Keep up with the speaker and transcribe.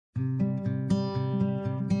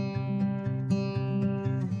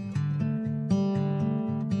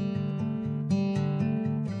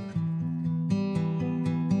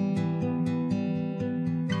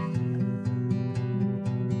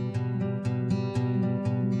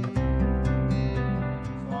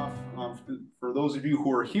those of you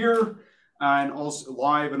who are here and also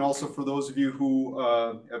live, and also for those of you who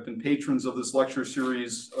have been patrons of this lecture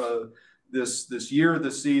series this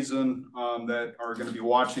season, that are going to be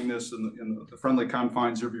watching this in the friendly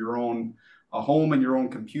confines of your own home and your own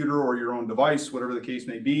computer or your own device, whatever the case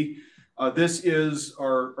may be. This is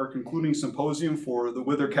our concluding symposium for the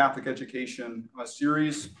Whither Catholic Education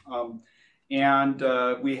series.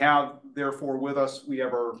 And we have, therefore, with us, we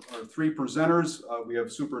have our three presenters. We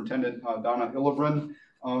have Superintendent Donna Illubrun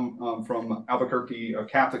from Albuquerque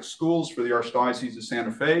Catholic Schools for the Archdiocese of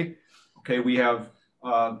Santa Fe. Okay, we have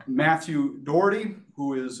Matthew Dougherty,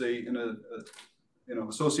 who is an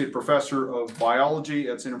associate professor of biology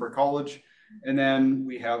at Norbert College. And then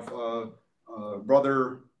we have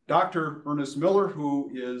Brother Dr. Ernest Miller,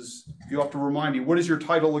 who is, you have to remind me, what is your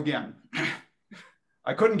title again?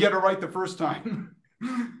 I couldn't get it right the first time.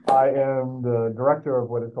 I am the director of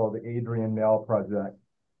what is called the Adrian Mail Project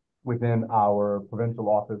within our Provincial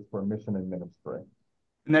Office for Mission and Ministry.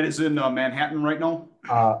 And that is in Manhattan right now?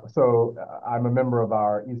 So I'm a member of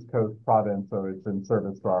our East Coast province, so it's in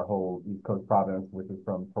service to our whole East Coast province, which is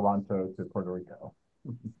from Toronto to Puerto Rico.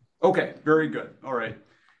 Okay, very good. All right.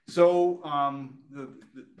 So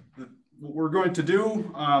what we're going to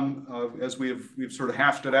do, as we've sort of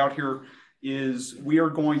hashed it out here, is we are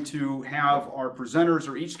going to have our presenters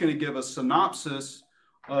are each going to give a synopsis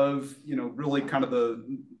of, really kind of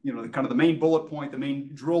the main bullet point, the main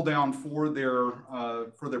drill down for their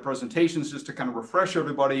presentations, just to kind of refresh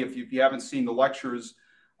everybody if you haven't seen the lectures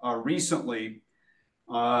recently.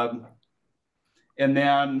 And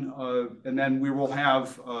then we will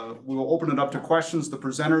open it up to questions. The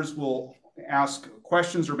presenters will ask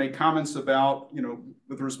questions or make comments about,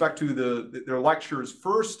 with respect to their lectures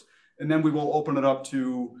first. And then we will open it up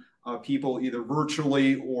to people either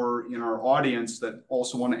virtually or in our audience that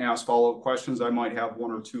also want to ask follow-up questions. I might have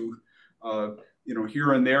one or two,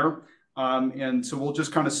 here and there. And so we'll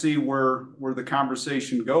just kind of see where the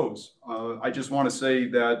conversation goes. I just want to say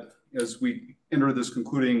that as we enter this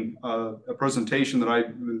concluding presentation, that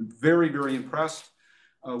I've been very, very impressed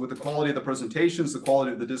with the quality of the presentations, the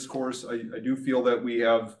quality of the discourse. I do feel that we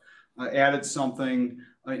have added something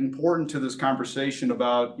important to this conversation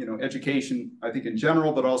about, education, I think in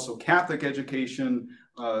general, but also Catholic education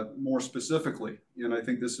more specifically. And I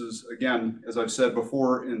think this is, again, as I've said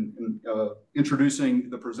before in introducing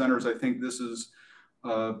the presenters, I think this is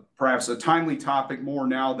perhaps a timely topic more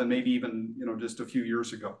now than maybe even, just a few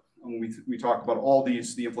years ago. When we talk about all the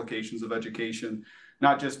implications of education,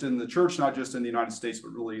 not just in the church, not just in the United States, but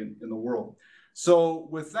really in the world. So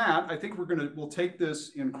with that, I think we'll take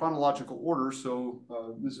this in chronological order. So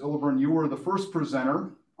Ms. Illubrun, you were the first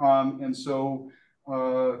presenter. And so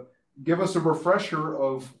give us a refresher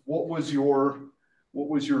of what was your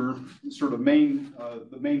sort of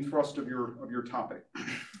the main thrust of your topic.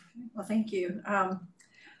 Well, thank you.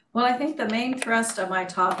 Well, I think the main thrust of my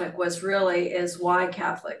topic is why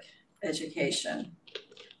Catholic education.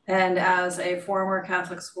 And as a former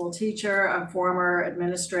Catholic school teacher, a former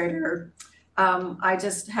administrator, I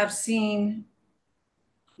just have seen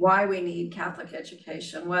why we need Catholic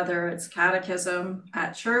education, whether it's catechism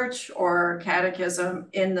at church or catechism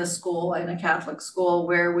in the school, in a Catholic school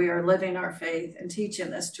where we are living our faith and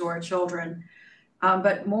teaching this to our children.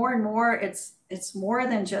 But more and more, it's more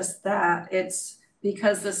than just that. It's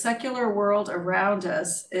because the secular world around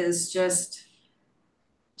us is just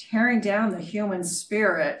tearing down the human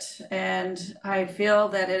spirit. And I feel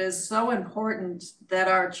that it is so important that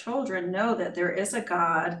our children know that there is a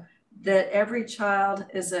God, that every child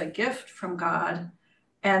is a gift from God,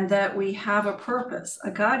 and that we have a purpose,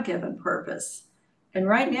 a God-given purpose. And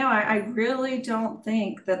right now, I really don't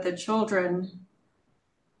think that the children,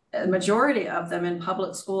 a majority of them in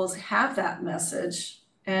public schools, have that message.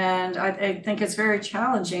 And I think it's very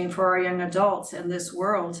challenging for our young adults in this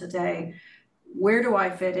world today. Where do I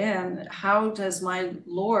fit in? How does my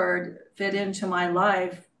Lord fit into my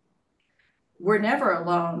life? We're never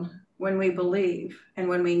alone when we believe and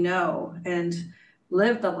when we know and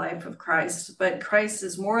live the life of Christ. But Christ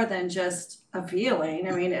is more than just a feeling.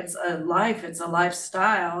 I mean, it's a life, it's a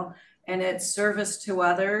lifestyle, and it's service to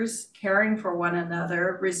others, caring for one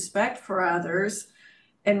another, respect for others,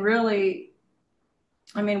 and really,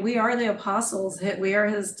 I mean, we are the apostles, we are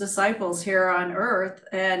his disciples here on earth,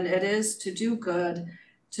 and it is to do good,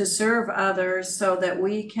 to serve others so that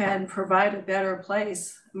we can provide a better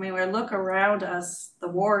place. I mean, we look around us, the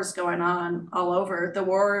wars going on all over,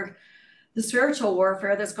 the spiritual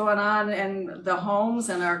warfare that's going on in the homes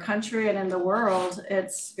and our country and in the world,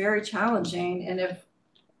 it's very challenging. And if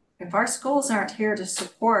our schools aren't here to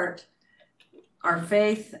support our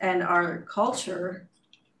faith and our culture,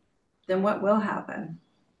 then what will happen?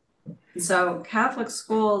 So Catholic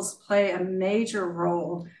schools play a major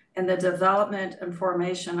role in the development and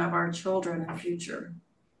formation of our children and future.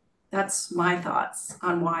 That's my thoughts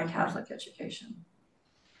on why Catholic education.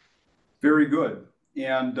 Very good.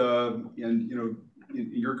 And you know,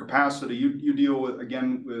 in your capacity, you deal with,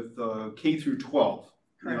 again, with K through 12.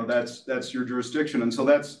 Correct. You know, that's your jurisdiction, and so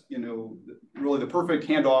that's, you know, really the perfect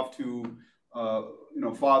handoff to you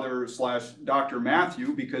know, Father/Dr.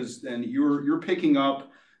 Matthew, because then you're picking up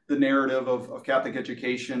the narrative of Catholic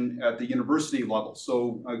education at the university level.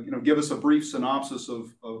 So you know, give us a brief synopsis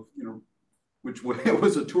of you know, which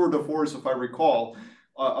was a tour de force, if I recall,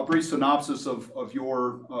 a brief synopsis of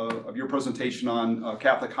your presentation on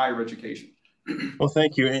Catholic higher education. Well,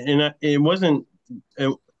 thank you. And it wasn't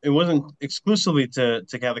exclusively to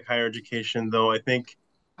Catholic higher education, though I think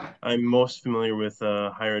I'm most familiar with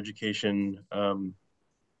higher education.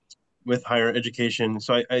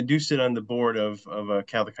 So I do sit on the board of a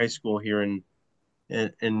Catholic high school here in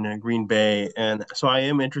Green Bay, and so I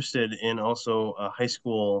am interested in also high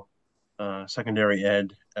school secondary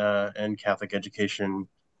ed and Catholic education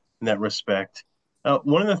in that respect.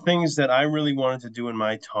 One of the things that I really wanted to do in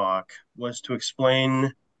my talk was to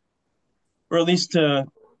explain, or at least to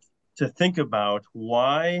think about,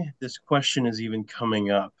 why this question is even coming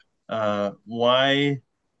up.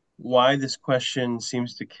 Why this question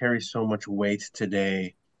seems to carry so much weight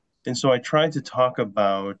today. And so I tried to talk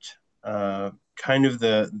about kind of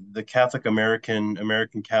the Catholic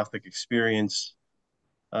American Catholic experience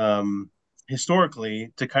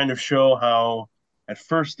historically, to kind of show how at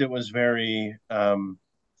first it was very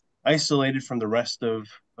isolated from the rest of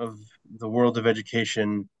the world of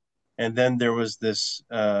education, and then there was this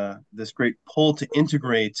great pull to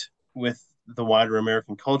integrate with the wider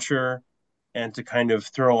American culture, and to kind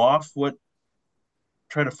of try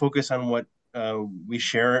to focus on what we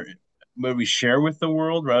share with the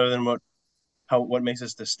world, rather than what makes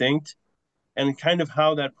us distinct, and kind of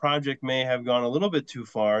how that project may have gone a little bit too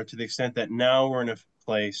far, to the extent that now we're in a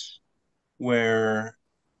place where,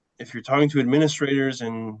 if you're talking to administrators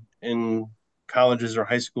in colleges or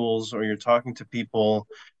high schools, or you're talking to people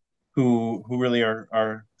who really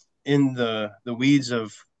are in the weeds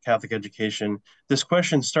of Catholic education, this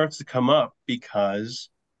question starts to come up, because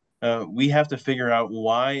we have to figure out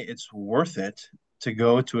why it's worth it to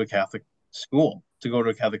go to a Catholic school, to go to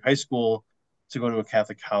a Catholic high school, to go to a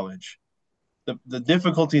Catholic college. The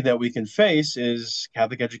difficulty that we can face is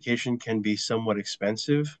Catholic education can be somewhat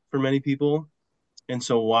expensive for many people. And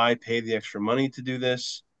so why pay the extra money to do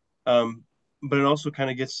this? But it also kind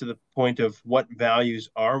of gets to the point of, what values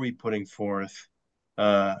are we putting forth?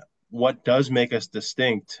 What does make us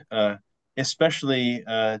distinct? Especially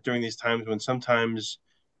during these times when sometimes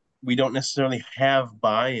we don't necessarily have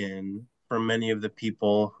buy-in from many of the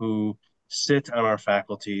people who sit on our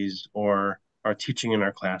faculties or are teaching in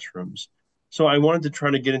our classrooms. So I wanted to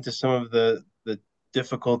try to get into some of the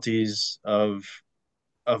difficulties of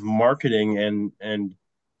marketing and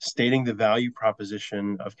stating the value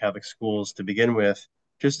proposition of Catholic schools to begin with,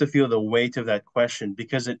 just to feel the weight of that question,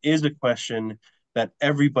 because it is a question that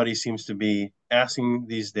everybody seems to be asking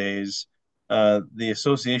these days. The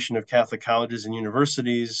Association of Catholic Colleges and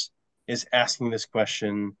Universities is asking this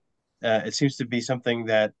question. It seems to be something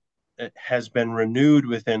that has been renewed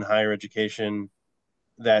within higher education,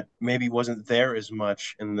 that maybe wasn't there as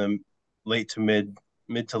much in the mid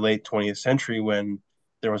to late 20th century, when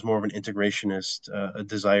there was more of an integrationist, a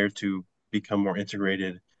desire to become more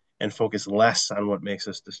integrated and focus less on what makes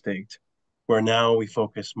us distinct, where now we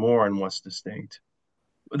focus more on what's distinct.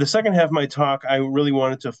 The second half of my talk, I really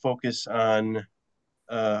wanted to focus on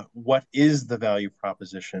what is the value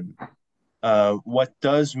proposition? What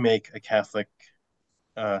does make a Catholic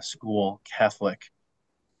school Catholic?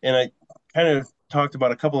 And I kind of talked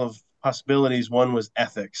about a couple of possibilities. One was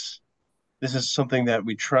ethics. This is something that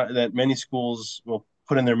that many schools will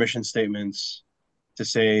put in their mission statements, to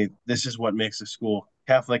say, this is what makes a school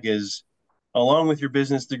Catholic is, along with your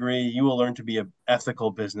business degree, you will learn to be an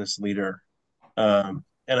ethical business leader. And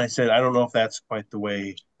I said, I don't know if that's quite the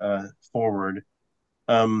way forward.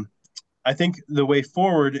 I think the way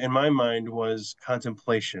forward in my mind was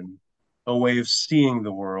contemplation, a way of seeing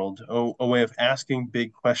the world, a way of asking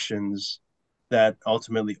big questions that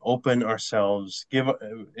ultimately open ourselves.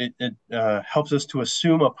 It helps us to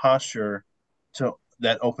assume a posture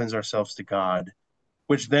that opens ourselves to God,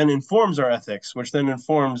 which then informs our ethics, which then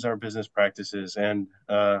informs our business practices and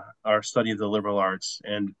our study of the liberal arts,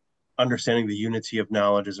 and understanding the unity of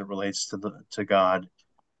knowledge as it relates to God.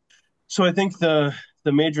 So I think the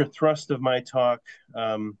major thrust of my talk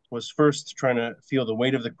was, first, trying to feel the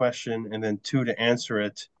weight of the question, and then two, to answer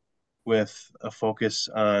it with a focus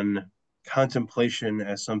on contemplation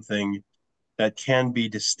as something that can be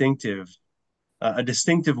distinctive, a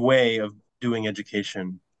distinctive way of doing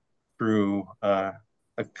education through a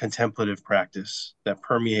contemplative practice that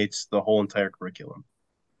permeates the whole entire curriculum.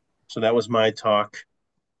 So that was my talk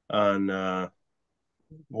on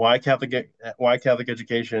why Catholic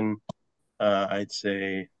education. I'd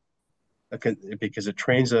say because it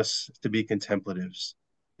trains us to be contemplatives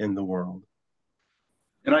in the world.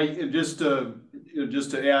 And I just to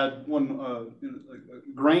add one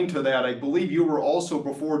grain to that, I believe you were also,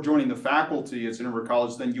 before joining the faculty at St. Norbert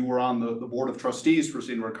College, then you were on the board of trustees for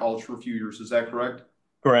St. Norbert College for a few years. Is that correct?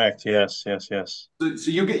 Correct. Yes. So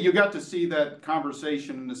you got to see that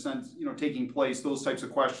conversation, in a sense, taking place, those types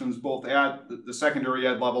of questions, both at the secondary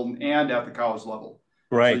ed level and at the college level.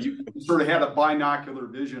 Right. So you sort of had a binocular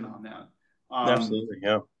vision on that. Absolutely.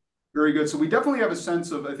 Yeah. Very good. So we definitely have a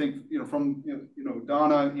sense of, I think, from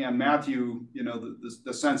Donna and Matthew,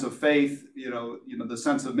 the sense of faith, the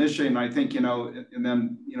sense of mission. I think, and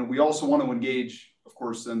then we also want to engage, of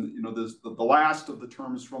course, in the last of the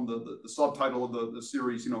terms from the subtitle of the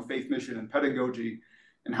series, faith, mission, and pedagogy,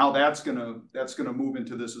 and how that's gonna move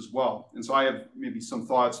into this as well. And so I have maybe some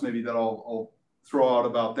thoughts maybe that I'll throw out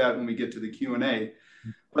about that when we get to the Q&A.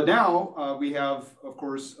 But now we have, of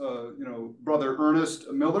course, Brother Ernest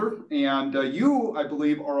Miller, and you, I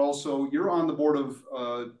believe, you're on the board of,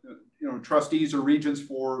 trustees or regents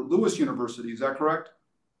for Lewis University. Is that correct?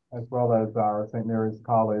 As well as our St. Mary's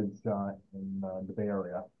College in the Bay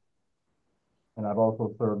Area. And I've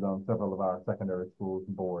also served on several of our secondary schools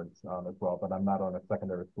boards as well, but I'm not on a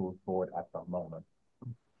secondary schools board at the moment.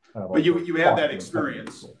 But you have that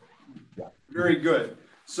experience. Yeah. Very good.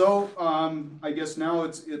 So I guess now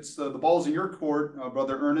it's the ball's in your court,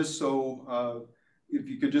 Brother Ernest. So if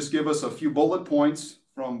you could just give us a few bullet points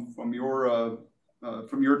from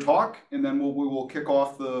your talk, and then we will kick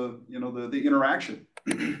off the interaction.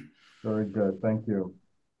 Very good, thank you.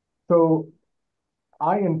 So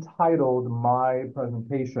I entitled my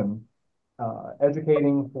presentation,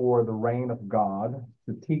 Educating for the Reign of God,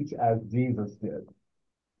 to Teach as Jesus Did.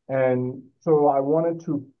 And so I wanted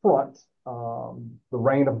to front the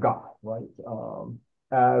reign of God, right,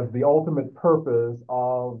 as the ultimate purpose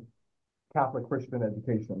of Catholic Christian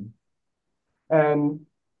education. And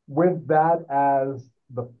with that as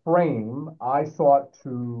the frame, I sought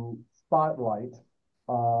to spotlight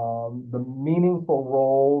the meaningful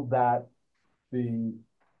role that the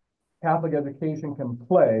Catholic education can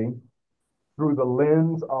play through the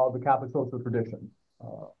lens of the Catholic social tradition.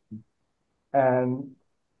 And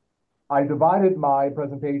I divided my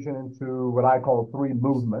presentation into what I call three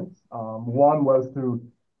movements. One was to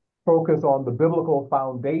focus on the biblical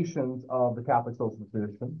foundations of the Catholic social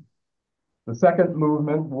tradition. The second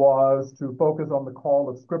movement was to focus on the call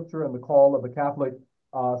of Scripture and the call of the Catholic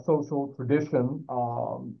social tradition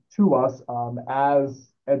to us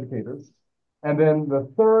as educators. And then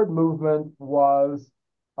the third movement was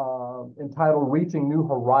entitled Reaching New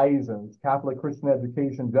Horizons, Catholic Christian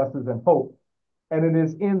Education, Justice, and Hope. And it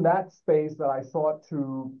is in that space that I sought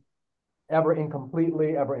to, ever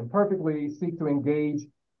incompletely, ever imperfectly, seek to engage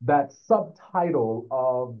that subtitle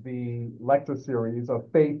of the lecture series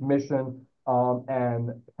of Faith, Mission, and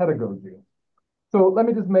Pedagogy. So let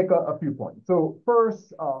me just make a few points. So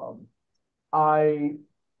first, I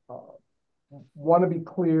want to be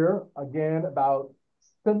clear again about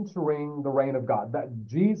centering the reign of God, that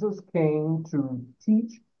Jesus came to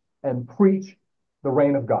teach and preach the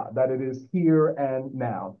reign of God, that it is here and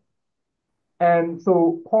now. And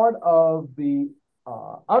so part of the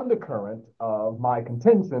undercurrent of my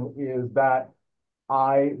contention is that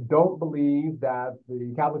I don't believe that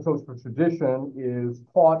the Catholic social tradition is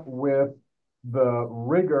taught with the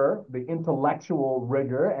rigor, the intellectual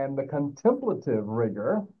rigor, and the contemplative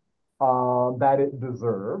rigor that it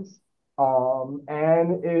deserves.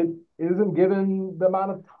 And it isn't given the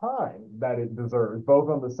amount of time that it deserves, both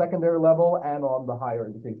on the secondary level and on the higher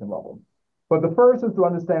education level. But the first is to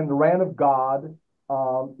understand the reign of God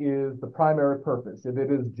is the primary purpose. If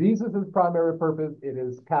it is Jesus's primary purpose, it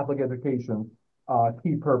is Catholic education's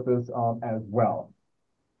key purpose as well.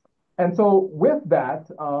 And so with that,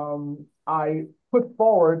 I put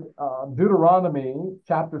forward Deuteronomy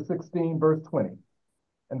chapter 16, verse 20.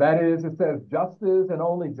 And that is, it says, justice and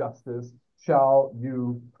only justice shall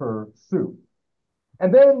you pursue.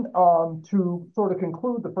 And then to sort of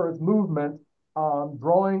conclude the first movement,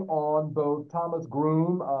 drawing on both Thomas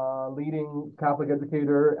Groom, leading Catholic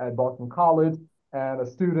educator at Boston College, and a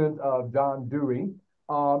student of John Dewey,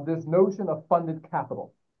 this notion of funded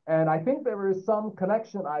capital. And I think there is some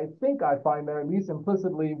connection, I think I find there, at least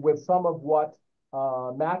implicitly, with some of what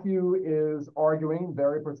Matthew is arguing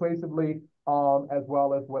very persuasively, as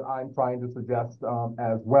well as what I'm trying to suggest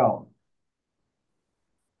as well.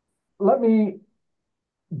 Let me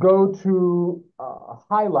go to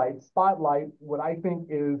spotlight what I think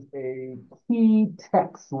is a key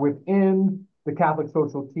text within the Catholic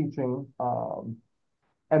social teaching,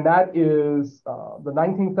 and that is the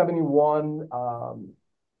 1971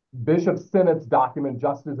 Bishop Synod's document,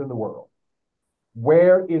 Justice in the World,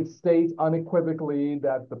 where it states unequivocally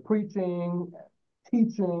that the preaching,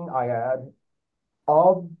 teaching, I add,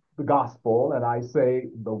 of the gospel, and I say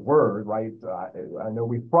the word, right? I know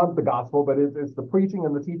we front the gospel, but it's the preaching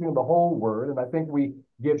and the teaching of the whole word. And I think we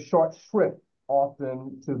give short shrift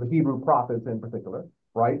often to the Hebrew prophets in particular,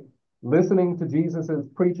 right? Listening to Jesus's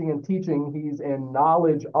preaching and teaching, he's in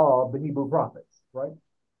knowledge of the Hebrew prophets, right?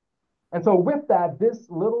 And so with that, this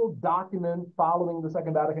little document following the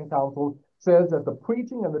Second Vatican Council says that the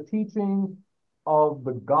preaching and the teaching of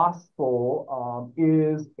the gospel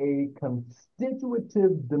is a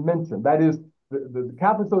constitutive dimension. That is, the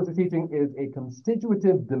Catholic social teaching is a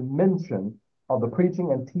constitutive dimension of the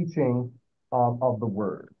preaching and teaching of the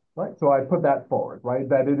word, right? So I put that forward, right?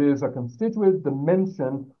 That it is a constitutive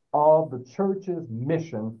dimension of the church's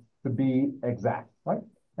mission, to be exact, right?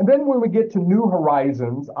 And then when we get to New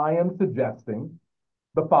Horizons, I am suggesting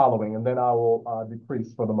the following, and then I will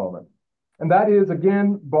decrease for the moment. And that is,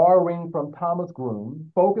 again, borrowing from Thomas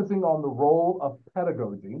Groome, focusing on the role of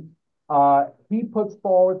pedagogy. He puts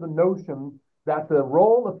forward the notion that the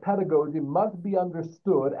role of pedagogy must be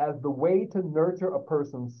understood as the way to nurture a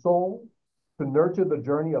person's soul, to nurture the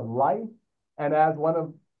journey of life, and as one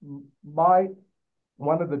of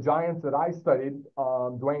the giants that I studied,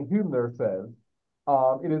 Dwayne Hubner, says,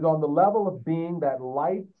 it is on the level of being that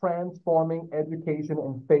life-transforming education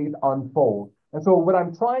and faith unfold. And so what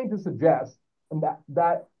I'm trying to suggest, and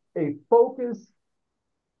that a focus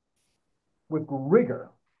with rigor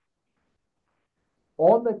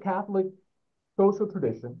on the Catholic social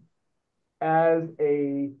tradition as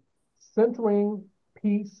a centering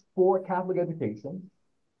piece for Catholic education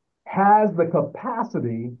has the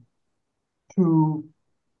capacity to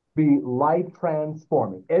be life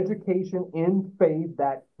transforming, education in faith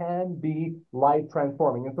that can be life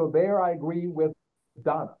transforming. And so there I agree with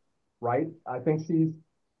Donna, right? I think she's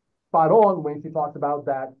spot on when she talks about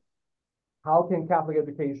that. How can Catholic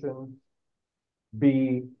education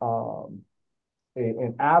be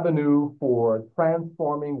an avenue for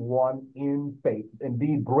transforming one in faith,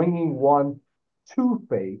 indeed bringing one to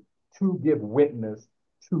faith to give witness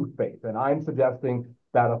to faith? And I'm suggesting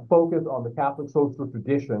that a focus on the Catholic social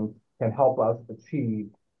tradition can help us achieve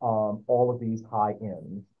all of these high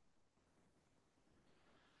ends.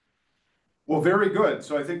 Well, very good.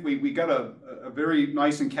 So I think we got a very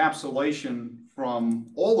nice encapsulation from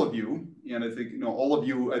all of you, and I think all of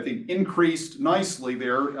you increased nicely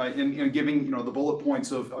there in giving the bullet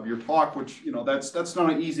points of your talk, which that's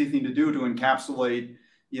not an easy thing to do, to encapsulate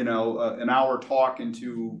an hour talk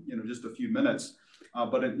into just a few minutes.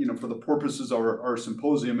 But for the purposes of our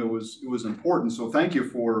symposium, it was important. So thank you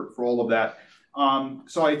for all of that.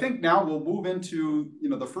 So I think now we'll move into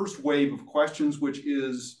the first wave of questions, which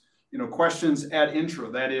is questions ad intro.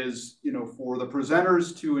 That is for the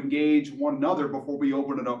presenters to engage one another before we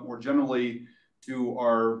open it up more generally to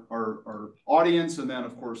our audience, and then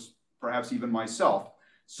of course perhaps even myself.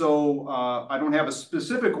 So I don't have a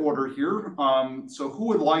specific order here. So who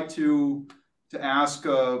would like to ask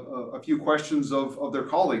a few questions of their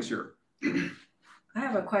colleagues here? I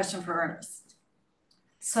have a question for Ernest.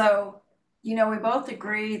 So, we both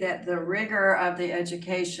agree that the rigor of the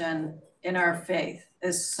education in our faith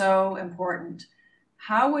is so important.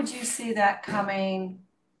 How would you see that coming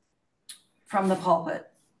from the pulpit?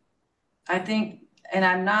 I think, and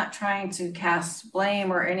I'm not trying to cast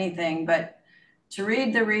blame or anything, but to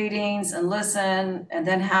read the readings and listen and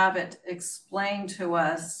then have it explained to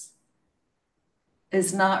us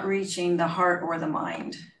is not reaching the heart or the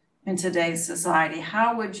mind in today's society.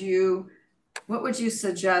 What would you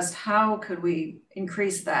suggest? How could we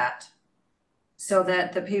increase that so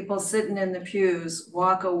that the people sitting in the pews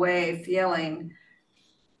walk away feeling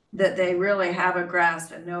that they really have a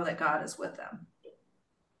grasp and know that God is with them?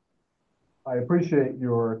 I appreciate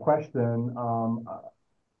your question.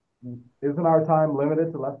 Isn't our time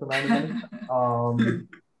limited to less than 90 minutes?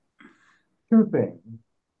 Two things.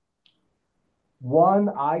 One,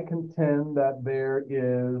 I contend that there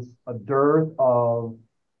is a dearth of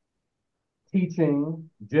teaching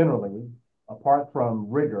generally, apart from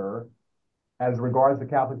rigor, as regards the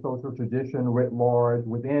Catholic social tradition writ large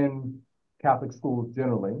within Catholic schools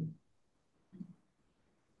generally.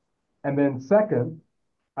 And then second,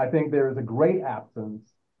 I think there is a great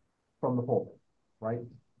absence from the pulpit, right?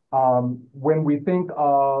 When we think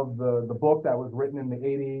of the book that was written in the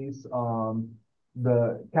 80s,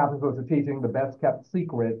 the Catholic Social Teaching, The Best Kept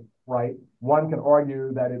Secret, right? One can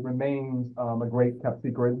argue that it remains a great kept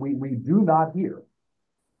secret. We do not hear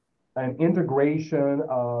an integration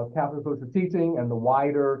of Catholic social teaching and the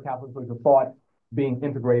wider Catholic social thought being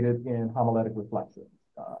integrated in homiletic reflections.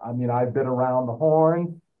 I mean, I've been around the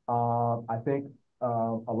horn. I think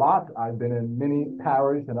a lot. I've been in many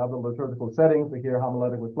parish and other liturgical settings to hear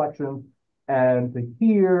homiletic reflections and to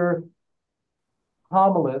hear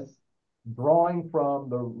homilists drawing from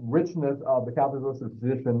the richness of the Catholic social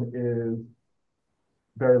tradition is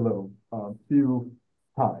very little, few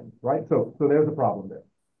times, right? So there's a problem there.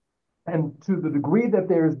 And to the degree that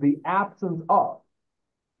there's the absence of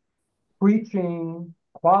preaching,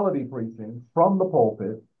 quality preaching from the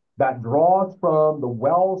pulpit that draws from the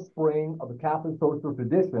wellspring of the Catholic social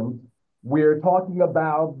tradition, we're talking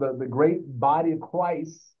about the great body of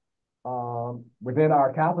Christ within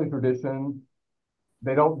our Catholic tradition.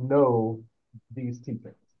 They don't know these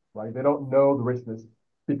teachings, right? They don't know the richness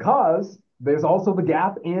because there's also the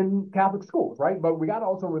gap in Catholic schools, right? But we got to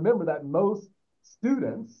also remember that most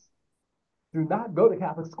students do not go to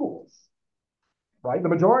Catholic schools, right? The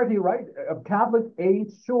majority, right, of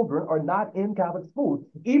Catholic-aged children are not in Catholic schools,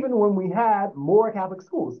 even when we had more Catholic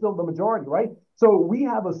schools, still the majority, right? So we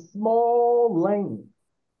have a small lane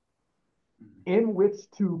in which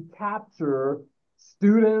to capture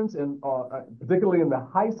students, and particularly in the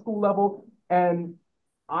high school level. And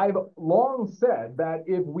I've long said that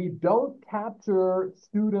if we don't capture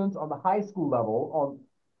students on the high school level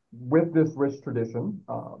with this rich tradition,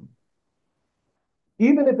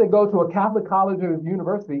 even if they go to a Catholic college or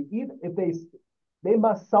university, even if they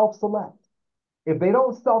must self-select. If they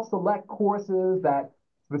don't self-select courses that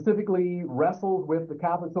specifically wrestle with the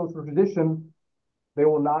Catholic social tradition, they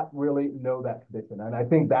will not really know that tradition. And I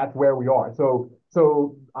think that's where we are. So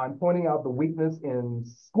I'm pointing out the weakness in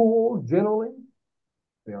school generally.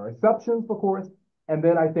 There are exceptions, of course. And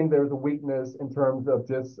then I think there's a weakness in terms of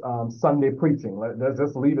just Sunday preaching. Let's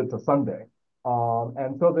just leave it to Sunday.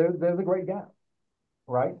 And so there's a great gap,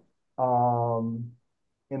 right?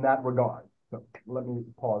 In that regard. So let me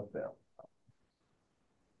pause there.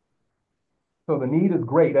 So the need is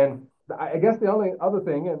great. And I guess the only other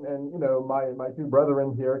thing, and you know, my two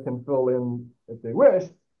brethren here can fill in if they wish,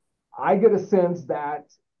 I get a sense that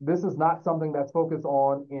this is not something that's focused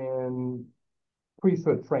on in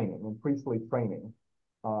priesthood training and priestly training,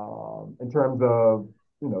 in terms of,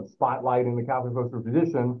 you know, spotlighting the Catholic social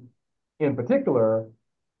tradition in particular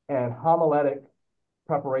and homiletic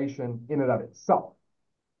preparation in and of itself.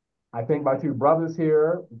 I think my two brothers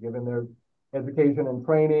here, given their education and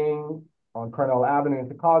training on Cornell Avenue in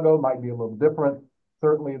Chicago, might be a little different.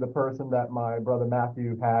 Certainly the person that my brother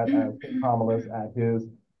Matthew had as homilist at his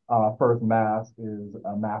first mass is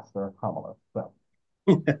a master homilist. So.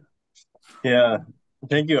 Yeah,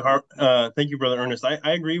 thank you, Brother Ernest.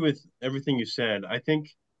 I agree with everything you said. I think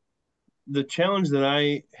the challenge that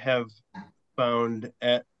I have found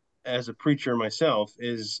as a preacher myself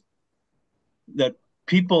is that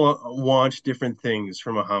people want different things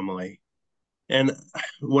from a homily. And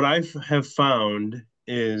what I have found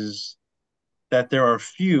is that there are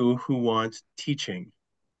few who want teaching.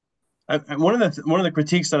 One of the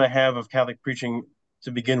critiques that I have of Catholic preaching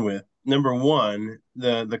to begin with, number one,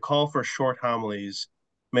 the call for short homilies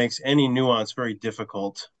makes any nuance very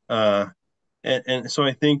difficult. And so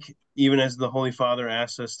I think even as the Holy Father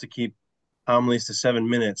asks us to keep homilies to 7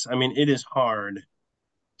 minutes, I mean, it is hard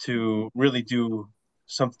to really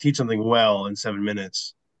teach something well in 7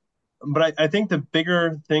 minutes. But I think the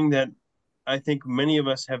bigger thing that I think many of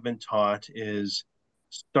us have been taught is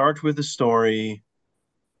start with a story,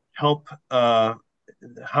 help,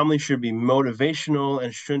 homily should be motivational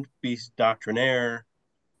and shouldn't be doctrinaire,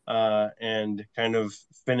 and kind of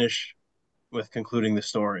finish with concluding the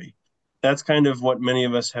story. That's kind of what many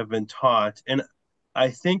of us have been taught. And I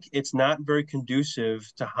think it's not very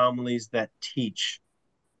conducive to homilies that teach.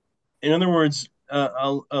 In other words,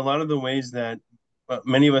 a lot of the ways that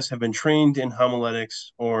many of us have been trained in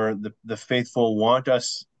homiletics, or the faithful want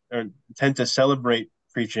us or tend to celebrate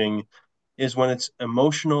preaching, is when it's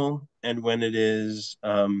emotional and when it is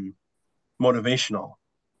motivational,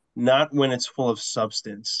 not when it's full of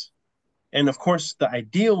substance. And of course, the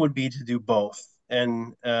ideal would be to do both.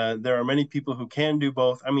 And there are many people who can do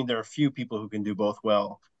both. I mean, there are few people who can do both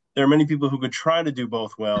well. There are many people who could try to do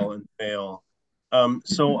both well and fail.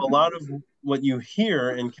 So a lot of what you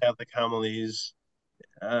hear in Catholic homilies,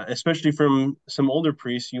 especially from some older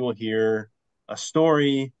priests, you will hear a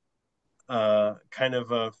story, kind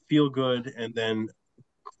of a feel good and then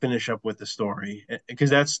finish up with the story, because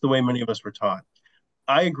that's the way many of us were taught.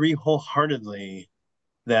 I agree wholeheartedly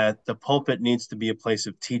that the pulpit needs to be a place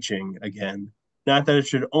of teaching again. Not that it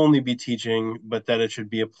should only be teaching, but that it should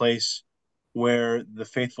be a place where the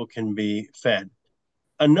faithful can be fed.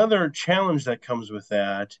 Another challenge that comes with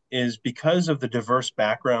that is because of the diverse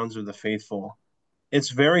backgrounds of the faithful, it's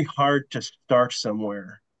very hard to start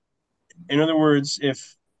somewhere. In other words,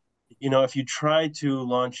 if you try to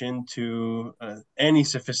launch into any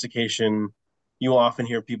sophistication, you will often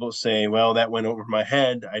hear people say, well, that went over my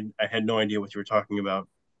head. I had no idea what you were talking about.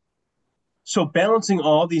 So balancing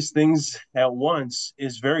all these things at once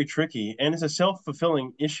is very tricky, and it's a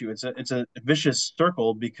self-fulfilling issue. It's a vicious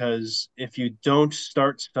circle, because if you don't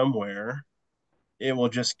start somewhere, it will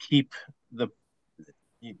just keep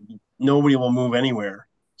nobody will move anywhere.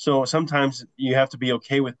 So sometimes you have to be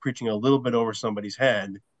okay with preaching a little bit over somebody's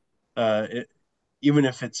head, even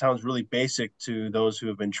if it sounds really basic to those who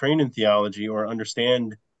have been trained in theology or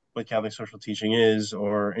understand what Catholic social teaching is,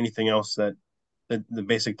 or anything else that the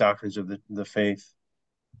basic doctrines of the faith.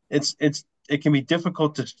 It can be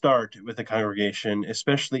difficult to start with a congregation,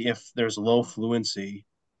 especially if there's low fluency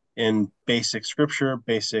in basic scripture,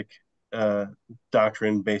 basic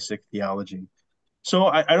doctrine, basic theology. So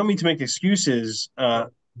I don't mean to make excuses.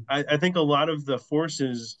 I think a lot of the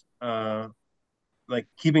forces, like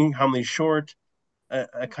keeping homilies short,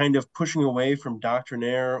 a kind of pushing away from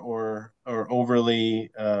doctrinaire or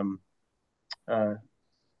overly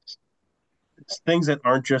things that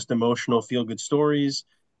aren't just emotional feel-good stories.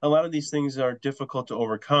 A lot of these things are difficult to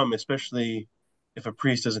overcome, especially if a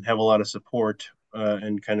priest doesn't have a lot of support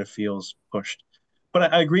and kind of feels pushed.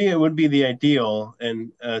 But I agree it would be the ideal,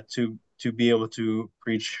 and to be able to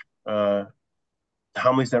preach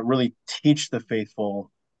homilies that really teach the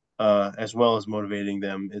faithful, as well as motivating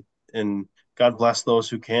them. And God bless those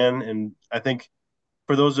who can. And I think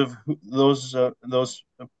for those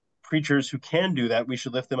preachers who can do that, we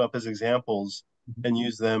should lift them up as examples and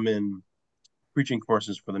use them in preaching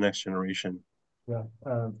courses for the next generation. Yeah,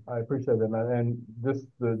 I appreciate that, man. And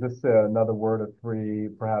just another word or three,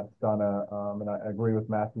 perhaps, Donna, and I agree with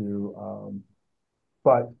Matthew.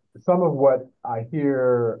 But some of what I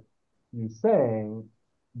hear you saying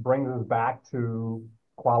brings us back to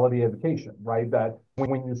quality education, right? That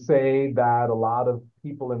when you say that a lot of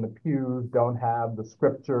people in the pews don't have the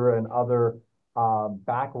scripture and other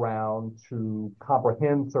background to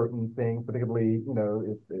comprehend certain things, particularly,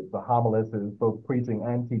 if the homilist is both preaching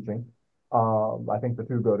and teaching. I think the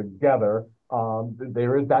two go together.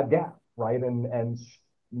 There is that gap, right? And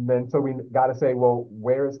then so we got to say, well,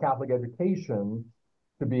 where is Catholic education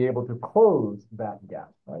to be able to close that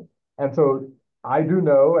gap, right? And so I do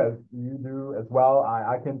know, as you do as well,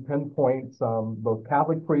 I can pinpoint some both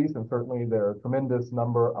Catholic priests, and certainly there are a tremendous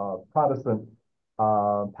number of Protestant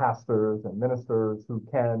pastors and ministers who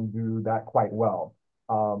can do that quite well.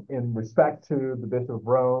 In respect to the Bishop of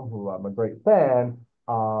Rome, who I'm a great fan,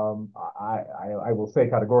 I will say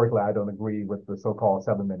categorically I don't agree with the so-called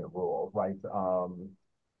 7-minute rule, right?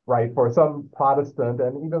 Right, for some Protestant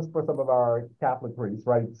and even for some of our Catholic priests,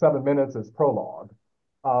 right, 7 minutes is prologue.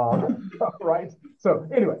 Right? So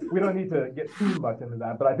anyway, we don't need to get too much into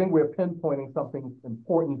that, but I think we're pinpointing something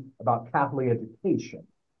important about Catholic education,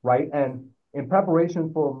 right? And in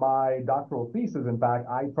preparation for my doctoral thesis, in fact,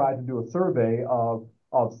 I tried to do a survey of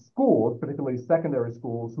schools, particularly secondary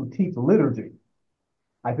schools, who teach liturgy.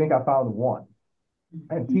 I think I found one.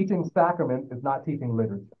 And teaching sacrament is not teaching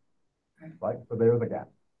liturgy, right? So there's a gap.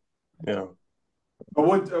 Yeah. I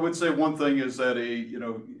would say one thing is that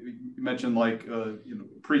you mentioned like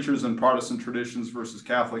preachers in Protestant traditions versus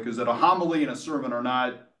Catholic, is that a homily and a sermon are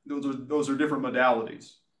not, those are different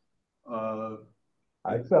modalities. I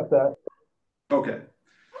accept that. Okay.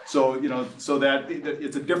 So so that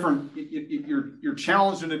it's a different, you're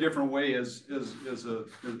challenged in a different way as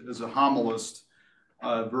a homilist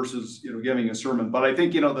versus giving a sermon. But I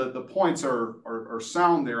think the points are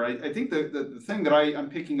sound there. I think the thing that I'm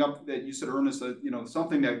picking up that you said, Ernest, that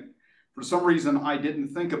something that for some reason I didn't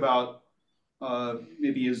think about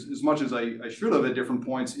maybe as much as I should have at different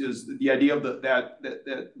points, is the idea of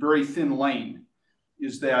that very thin lane.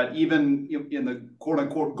 Is that even in the quote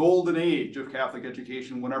unquote golden age of Catholic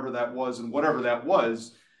education, whenever that was and whatever that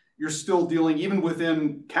was, you're still dealing, even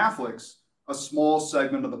within Catholics, a small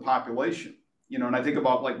segment of the population. And I think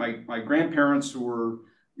about like my grandparents who were,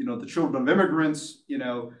 the children of immigrants,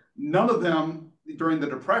 none of them during the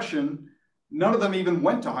Depression, none of them even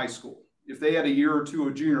went to high school. If they had a year or two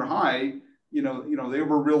of junior high, they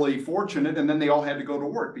were really fortunate, and then they all had to go to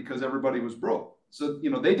work because everybody was broke. So,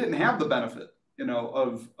 they didn't have the benefit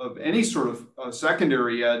of any sort of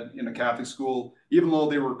secondary ed in a Catholic school, even though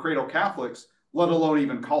they were cradle Catholics, let alone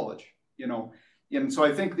even college, And so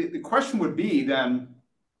I think the question would be then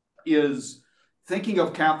is thinking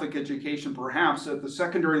of Catholic education perhaps at the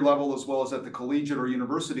secondary level as well as at the collegiate or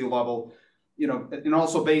university level, and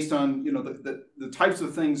also based on, the types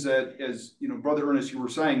of things that, as, Brother Ernest, you were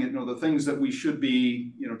saying, the things that we should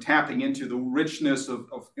be, tapping into, the richness of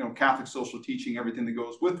Catholic social teaching, everything that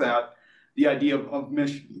goes with that, the idea of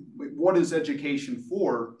mission, what is education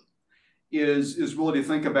for, is really to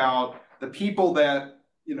think about the people that,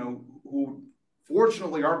 who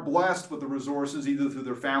fortunately are blessed with the resources, either through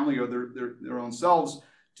their family or their own selves,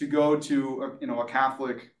 to go to a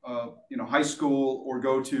Catholic high school, or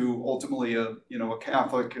go to ultimately a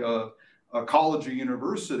Catholic college or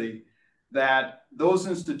university, that those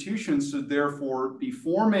institutions should therefore be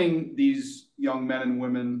forming these young men and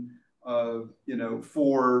women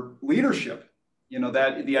for leadership.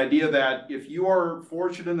 That the idea that if you are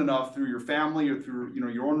fortunate enough through your family or through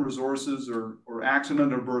your own resources or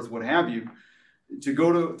accident of birth, what have you, to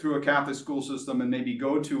go through a Catholic school system and maybe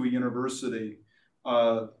go to a university,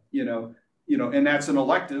 and that's an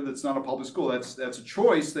elective. It's not a public school. That's a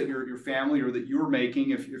choice that your family or that you're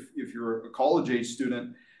making if you're a college age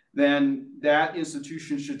student. Then that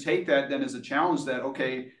institution should take that then as a challenge that,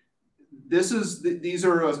 okay, these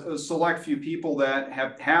are a select few people that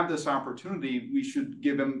have this opportunity. We should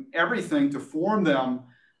give them everything to form them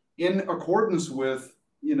in accordance with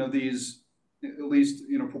these, at least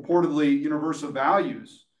purportedly universal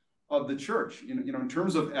values of the church, in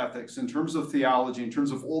terms of ethics, in terms of theology, in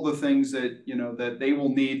terms of all the things that that they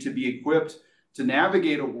will need to be equipped to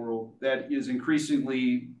navigate a world that is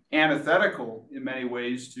increasingly antithetical in many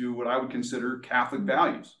ways to what I would consider Catholic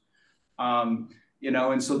values.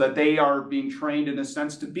 And so that they are being trained in a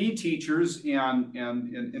sense to be teachers and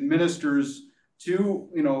ministers to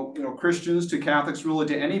Christians, to Catholics, really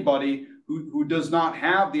to anybody who does not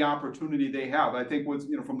have the opportunity they have. I think with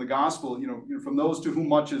from the gospel, from those to whom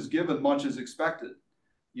much is given, much is expected.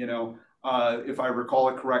 If I recall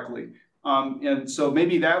it correctly. And so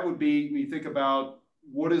maybe that would be, when you think about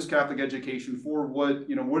what is Catholic education for,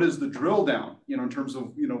 what is the drill down, in terms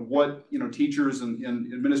of, what, teachers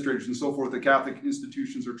and administrators and so forth, the Catholic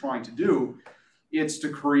institutions are trying to do. It's to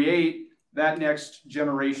create that next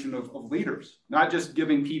generation of leaders, not just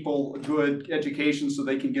giving people a good education so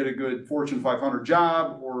they can get a good Fortune 500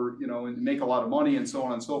 job or, and make a lot of money and so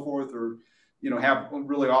on and so forth, or, have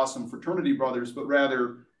really awesome fraternity brothers, but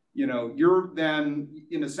rather, you're then,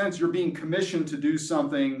 in a sense, you're being commissioned to do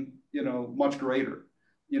something, much greater,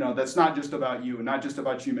 that's not just about you and not just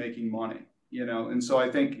about you making money, and so I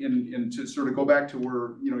think to sort of go back to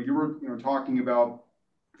where, you were, talking about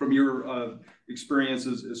from your experience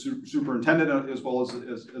as superintendent as well as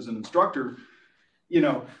an instructor,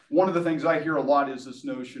 one of the things I hear a lot is this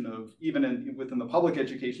notion of, even within the public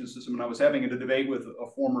education system, and I was having a debate with a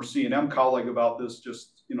former C&M colleague about this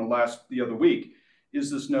just, the other week, is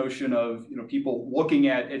this notion of, people looking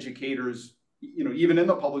at educators, even in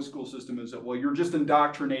the public school system, is that, well, you're just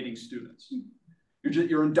indoctrinating students.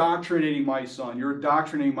 You're indoctrinating my son, you're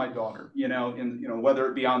indoctrinating my daughter, and whether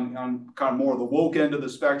it be on kind of more of the woke end of the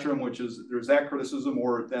spectrum, which is there's that criticism,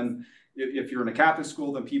 or then if you're in a Catholic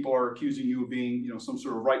school, then people are accusing you of being, some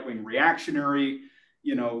sort of right-wing reactionary.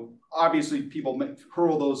 Obviously people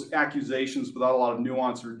hurl those accusations without a lot of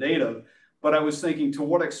nuance or data. But I was thinking, to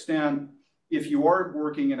what extent, if you are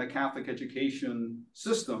working in a Catholic education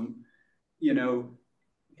system,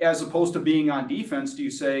 as opposed to being on defense, do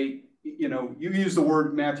you say, you use the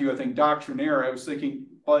word, Matthew, I think, doctrinaire. I was thinking,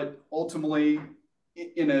 but ultimately,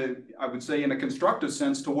 I would say in a constructive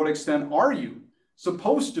sense, to what extent are you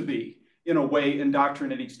supposed to be, in a way,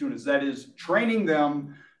 indoctrinating students? That is, training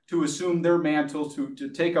them to assume their mantle, to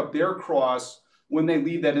take up their cross when they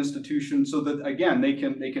leave that institution, so that, again, they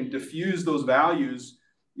can diffuse those values,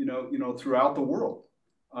 throughout the world.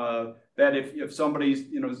 That if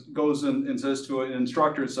somebody goes and says to an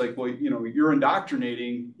instructor, it's like, well, you're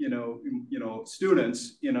indoctrinating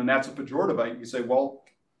students, and that's a pejorative. You say, well,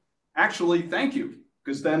 actually, thank you,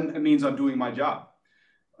 because then it means I'm doing my job.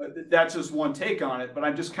 That's just one take on it, but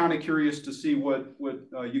I'm just kind of curious to see what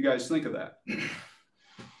you guys think of that.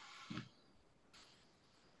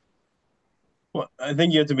 Well, I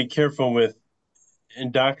think you have to be careful with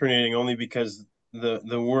indoctrinating, only because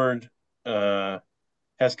the word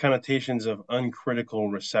has connotations of uncritical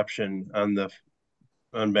reception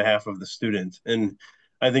on behalf of the student, and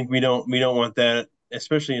I think we don't want that,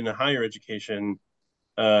 especially in a higher education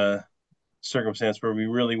circumstance, where we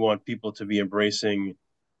really want people to be embracing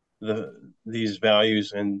these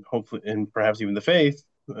values, and hopefully, and perhaps even the faith,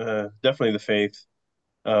 definitely the faith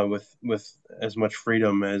with as much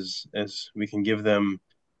freedom as we can give them,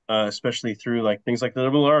 especially through like things like the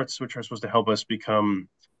liberal arts, which are supposed to help us become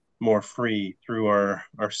more free through our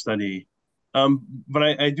study. But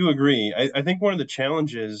I do agree. I think one of the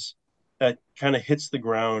challenges that kind of hits the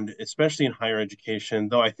ground, especially in higher education,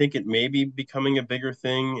 though I think it may be becoming a bigger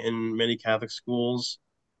thing in many Catholic schools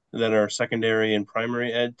that are secondary and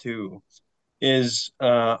primary ed too, is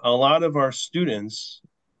a lot of our students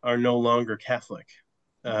are no longer Catholic.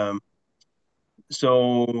 Um,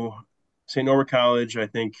 so St. Norbert College, I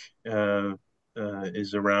think,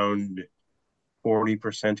 is around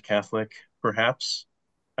 40% Catholic, perhaps.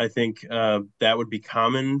 I think that would be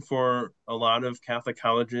common for a lot of Catholic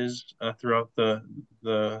colleges throughout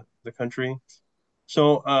the country.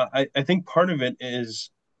 So I think part of it is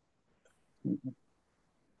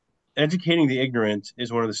educating the ignorant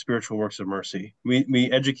is one of the spiritual works of mercy. We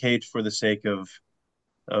educate for the sake of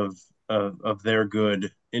of their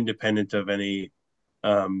good, independent of any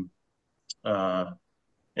um, uh,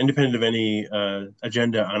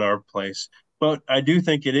 agenda on our place. But I do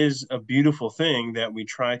think it is a beautiful thing that we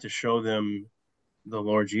try to show them the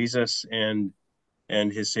Lord Jesus and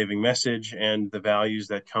his saving message and the values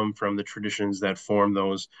that come from the traditions that form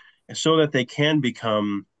those, so that they can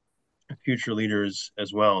become future leaders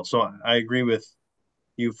as well. So I agree with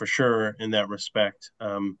you for sure in that respect.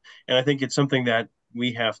 And I think it's something that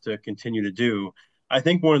we have to continue to do. I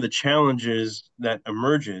think one of the challenges that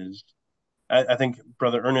emerges, I think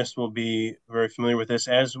Brother Ernest will be very familiar with this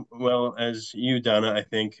as well as you, Donna, I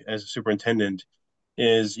think, as a superintendent,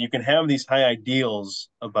 is you can have these high ideals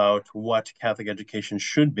about what Catholic education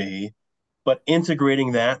should be, but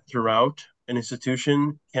integrating that throughout an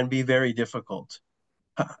institution can be very difficult.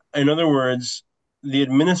 In other words, the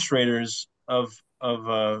administrators of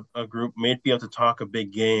a group may be able to talk a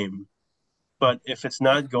big game, but if it's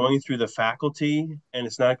not going through the faculty and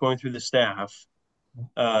it's not going through the staff,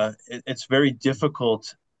 it's very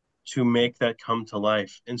difficult to make that come to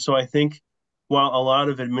life. And so I think while a lot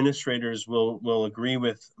of administrators will agree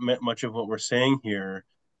with much of what we're saying here,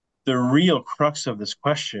 the real crux of this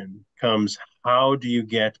question comes: how do you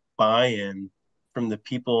get buy-in from the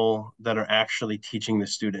people that are actually teaching the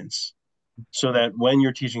students? So that when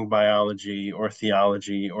you're teaching biology or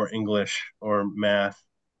theology or English or math,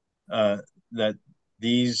 uh, that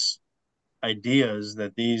these ideas,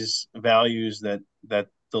 that these values, that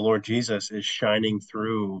the Lord Jesus is shining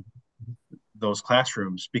through those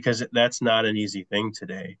classrooms, because that's not an easy thing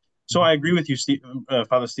today. So I agree with you,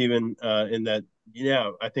 Father Stephen, in that,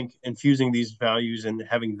 yeah, I think infusing these values and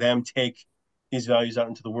having them take these values out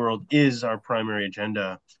into the world is our primary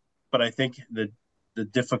agenda. But I think the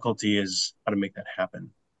difficulty is how to make that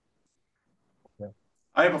happen.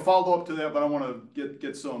 I have a follow-up to that, but I want to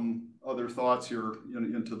get some other thoughts here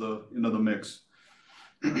into the mix.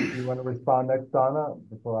 You want to respond next, Donna,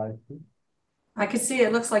 before I speak? I could see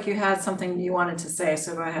it looks like you had something you wanted to say,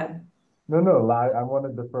 so go ahead. No, I want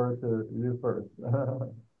to defer to you first.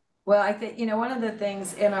 Well, I think, one of the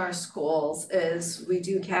things in our schools is we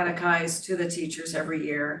do catechize to the teachers every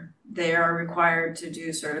year. They are required to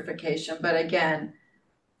do certification, but again,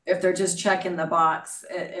 if they're just checking the box,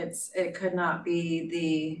 it could not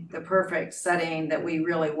be the perfect setting that we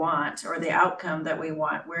really want, or the outcome that we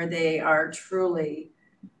want, where they are truly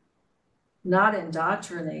not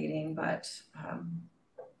indoctrinating, but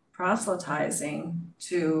proselytizing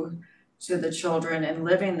to the children and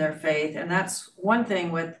living their faith. And that's one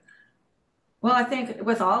thing I think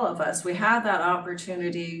with all of us, we have that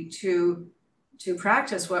opportunity to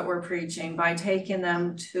practice what we're preaching by taking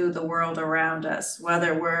them to the world around us,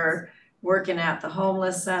 whether we're working at the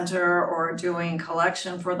homeless center or doing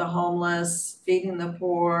collection for the homeless, feeding the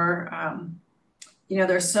poor.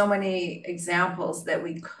 There's so many examples that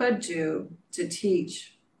we could do to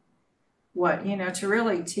teach to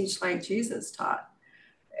really teach like Jesus taught.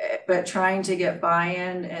 But trying to get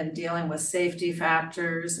buy-in and dealing with safety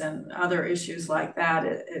factors and other issues like that,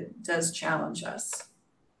 it does challenge us.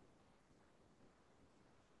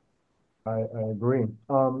 I agree.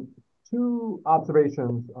 Two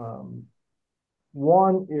observations.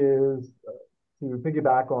 One is to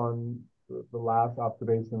piggyback on the last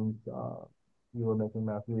observations you were making,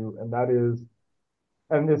 Matthew, and that is,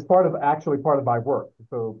 and it's part of my work.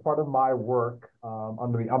 So part of my work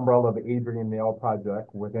under the umbrella of the Adrian Nail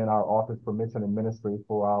Project within our Office for Mission and Ministry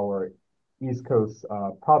for our East Coast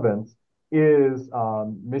province is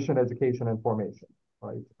mission education and formation,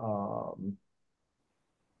 right?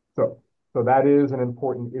 So that is an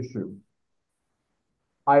important issue.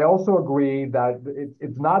 I also agree that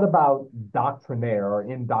it's not about doctrinaire or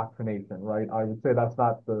indoctrination, right? I would say that's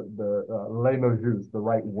not the le mot juste, the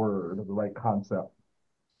right word, the right concept.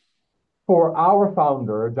 For our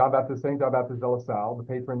founder, Saint John Baptist de La Salle, the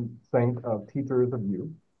patron saint of teachers of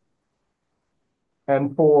youth,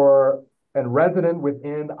 and resident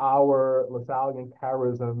within our Lasallian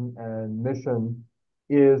charism and mission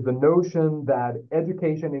is the notion that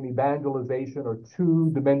education and evangelization are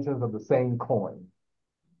two dimensions of the same coin,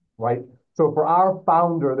 right? So for our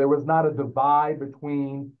founder, there was not a divide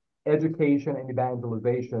between education and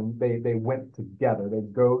evangelization. They went together. They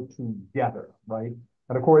go together, right?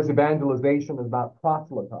 And of course, evangelization is not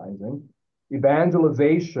proselytizing.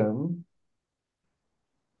 Evangelization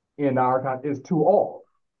in our time is to all.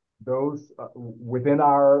 Those within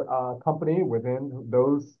our company, within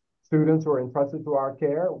those students who are entrusted to our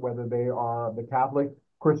care, whether they are the Catholic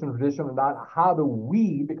Christian tradition or not, how do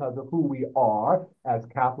we, because of who we are as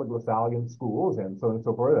Catholic Lasallian schools and so on and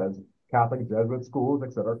so forth, as Catholic Jesuit schools,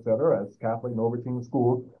 et cetera, as Catholic Norbertine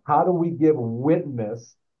schools, how do we give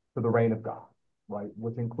witness to the reign of God, right?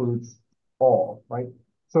 Which includes all, right?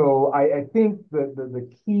 So I think the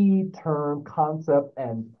key term, concept,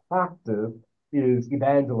 and practice is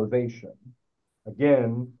evangelization.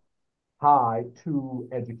 Again, tied to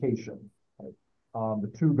education. Right? The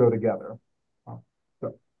two go together.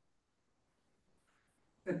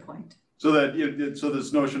 Good point. So that so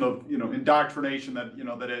this notion of indoctrination, that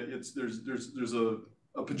there's a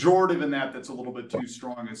pejorative in that that's a little bit too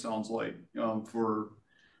strong. It sounds like for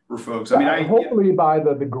folks. I mean, hopefully by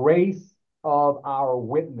the grace of our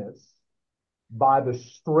witness, by the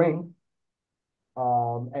strength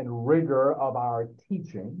and rigor of our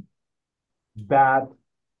teaching, that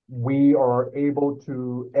we are able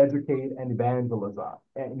to educate and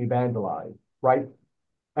evangelize, right?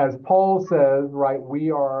 As Paul says, right,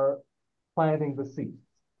 we are planting the seeds.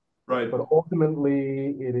 Right. But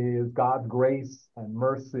ultimately, it is God's grace and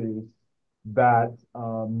mercy that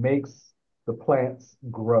makes the plants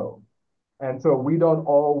grow. And so we don't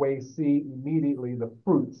always see immediately the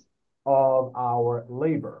fruits of our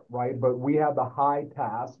labor, right? But we have the high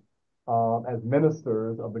task as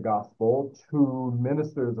ministers of the gospel, to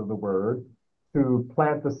ministers of the word, to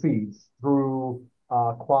plant the seeds through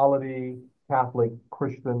quality Catholic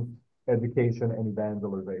Christian education and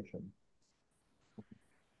evangelization.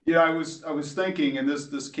 Yeah, I was thinking, and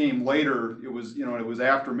this came later. It was it was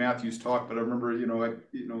after Matthew's talk, but I remember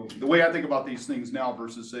the way I think about these things now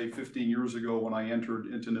versus say 15 years ago when I entered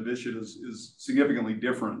into novitiate is significantly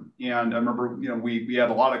different. And I remember we had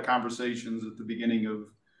a lot of conversations at the beginning of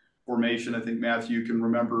formation. I think Matthew can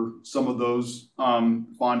remember some of those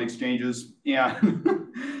fond exchanges,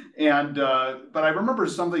 and but I remember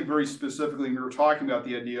something very specifically. We were talking about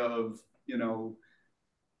the idea of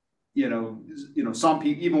some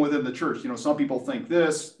people, even within the church, some people think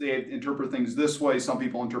this, they interpret things this way. Some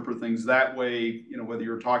people interpret things that way, whether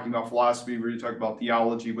you're talking about philosophy, whether you're talking about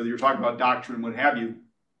theology, whether you're talking about doctrine, what have you.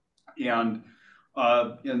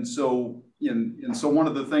 And so one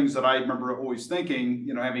of the things that I remember always thinking,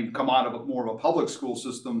 having come out of more of a public school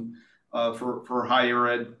system for higher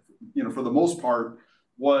ed, for the most part,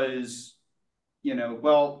 was,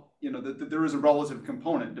 that there is a relative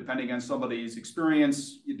component depending on somebody's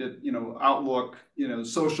experience, outlook,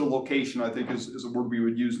 social location, I think is a word we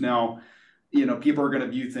would use now. People are going to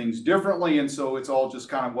view things differently. And so it's all just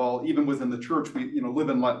kind of, well, even within the church, we, live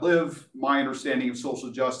and let live. My understanding of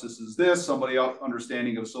social justice is this, somebody else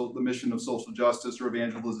understanding of the mission of social justice or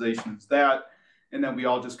evangelization is that. And then we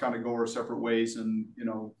all just kind of go our separate ways and,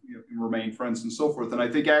 remain friends and so forth. And I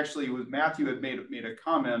think actually it was Matthew had made a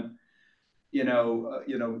comment,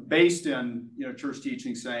 based in, church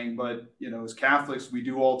teaching saying, but, as Catholics, we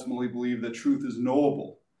do ultimately believe that truth is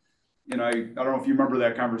knowable. I don't know if you remember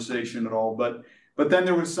that conversation at all, but then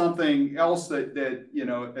there was something else that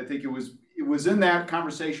I think it was in that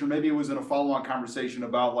conversation, maybe it was in a follow-on conversation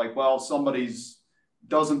about like, well, somebody's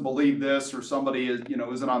doesn't believe this, or somebody is,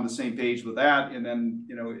 isn't on the same page with that. And then,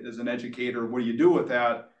 as an educator, what do you do with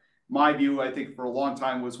that? My view, I think for a long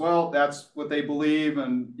time was, well, that's what they believe.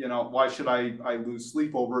 And, why should I lose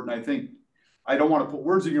sleep over it? And I think, I don't want to put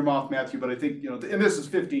words in your mouth, Matthew, but I think, and this is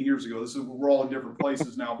 15 years ago, we're all in different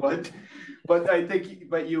places now, but I think,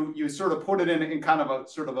 but you sort of put it in kind of a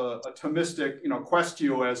sort of a Thomistic,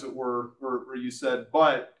 questio, as it were, where you said,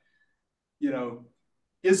 but,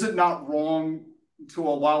 is it not wrong to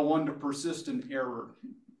allow one to persist in error?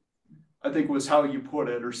 I think was how you put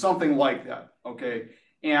it, or something like that. Okay.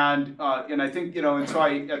 And I think, and so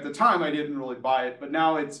at the time I didn't really buy it, but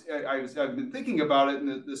now I've been thinking about it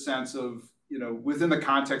in the sense of, within the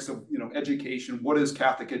context of, education. What is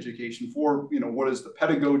Catholic education for? What is the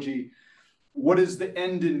pedagogy? What is the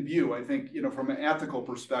end in view? I think, from an ethical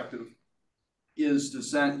perspective, is to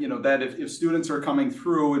send, that if students are coming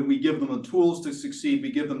through and we give them the tools to succeed,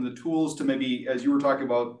 we give them the tools to maybe, as you were talking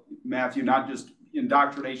about, Matthew, not just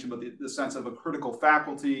indoctrination, but the sense of a critical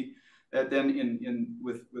faculty that then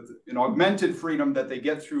with an augmented freedom that they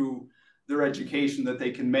get through their education, that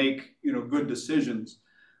they can make, good decisions.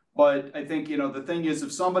 But I think, the thing is,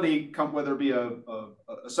 if somebody whether it be a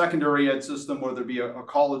secondary ed system, whether it be a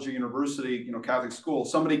college or university, Catholic school,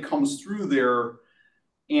 somebody comes through there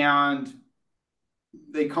and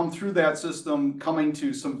they come through that system coming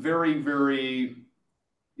to some very, very,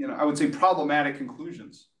 I would say problematic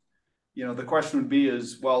conclusions. The question would be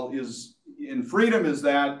is in freedom, is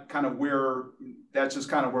that kind of that's just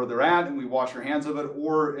kind of where they're at and we wash our hands of it?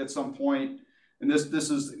 Or at some point, and this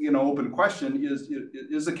is, open question,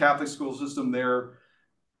 is the Catholic school system there?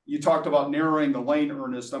 You talked about narrowing the lane,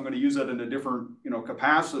 Ernest. I'm going to use that in a different,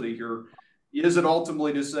 capacity here. Is it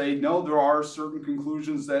ultimately to say, no, there are certain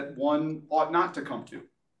conclusions that one ought not to come to,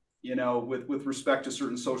 with respect to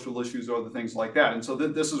certain social issues or other things like that. And so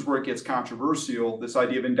this is where it gets controversial, this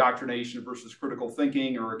idea of indoctrination versus critical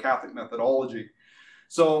thinking or a Catholic methodology.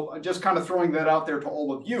 So just kind of throwing that out there to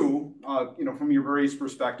all of you, from your various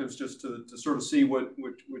perspectives, just to sort of see what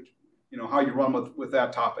how you run with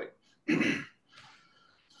that topic.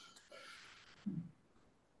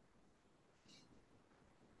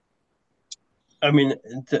 I mean,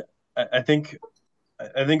 I think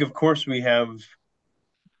of course we have.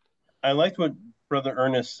 I liked what Brother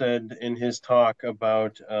Ernest said in his talk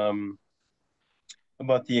about the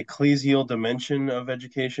ecclesial dimension of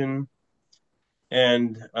education,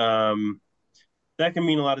 and that can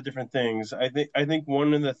mean a lot of different things. I think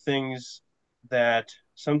one of the things that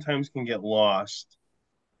sometimes can get lost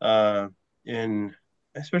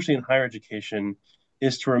especially in higher education,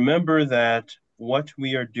 is to remember that what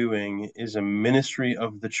we are doing is a ministry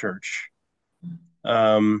of the church,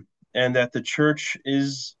 and that the church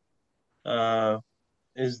is the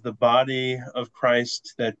body of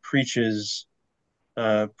Christ that preaches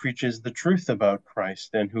the truth about Christ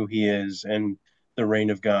and who He is and the reign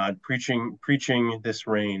of God, preaching this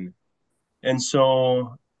reign. And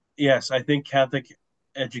so, yes, I think Catholic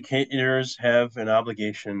educators have an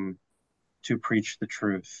obligation to preach the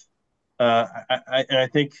truth. And I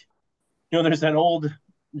think, there's that old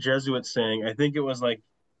Jesuit saying, I think it was like,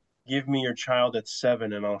 give me your child at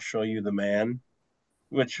 7 and I'll show you the man,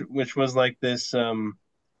 which was like this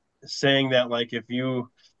saying that, like, if you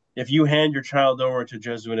hand your child over to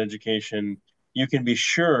Jesuit education, you can be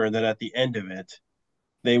sure that at the end of it,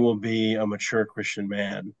 they will be a mature Christian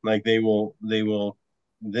man. Like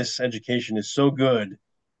this education is so good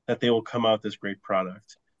that they will come out this great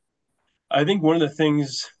product. I think one of the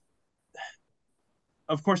things,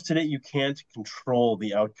 of course, today you can't control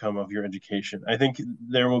the outcome of your education. I think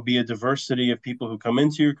there will be a diversity of people who come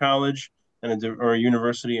into your college or a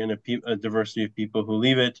university, and a diversity of people who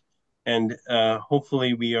leave it. And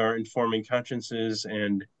hopefully we are informing consciences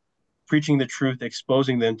and preaching the truth,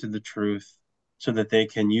 exposing them to the truth, so that they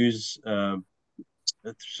can so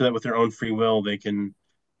that with their own free will, they can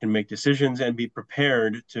make decisions and be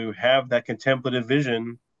prepared to have that contemplative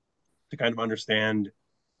vision to kind of understand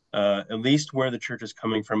at least where the church is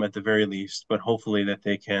coming from at the very least, but hopefully that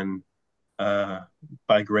they can,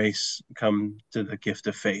 by grace, come to the gift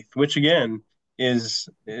of faith, which again is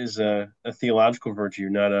a theological virtue,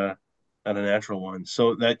 not a natural one.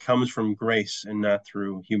 So that comes from grace and not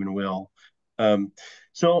through human will.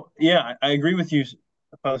 So yeah, I agree with you,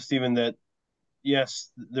 Father Stephen, that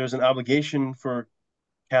yes, there's an obligation for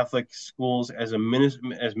Catholic schools as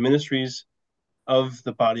ministries of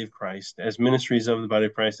the body of Christ, as ministries of the body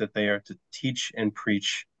of Christ, that they are to teach and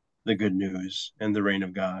preach the good news and the reign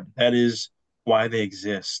of God. That is why they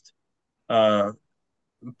exist. But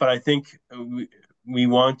I think we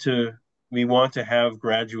want to have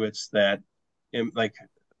graduates that, like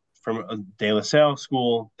from a De La Salle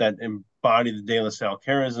school, that embody the De La Salle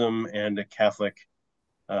charism and a Catholic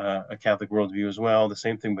worldview as well. The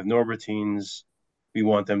same thing with Norbertines. We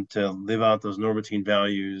want them to live out those Norbertine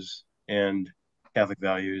values and Catholic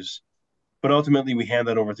values, but ultimately we hand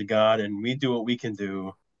that over to God, and we do what we can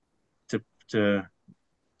do to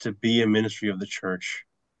be a ministry of the church,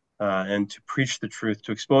 and to preach the truth,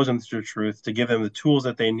 to expose them to the truth, to give them the tools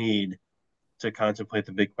that they need to contemplate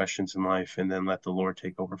the big questions in life, and then let the Lord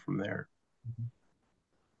take over from there.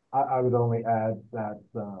 I would only add that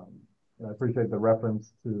I appreciate the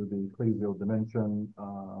reference to the ecclesial dimension,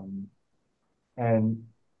 and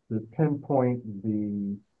to pinpoint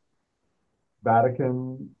the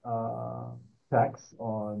Vatican text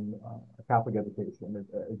on Catholic education.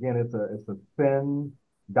 Again, it's a thin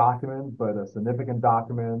document, but a significant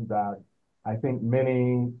document that I think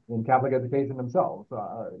many in Catholic education themselves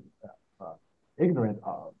are ignorant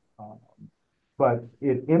of. But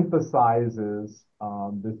it emphasizes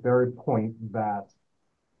this very point that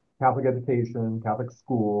Catholic education, Catholic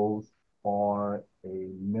schools are a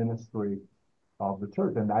ministry of the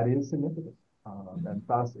church, and that is significant. And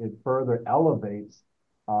thus, it further elevates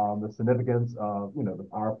the significance of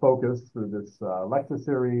our focus through this lecture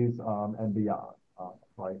series and beyond,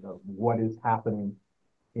 right? Of what is happening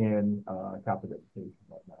in Catholic education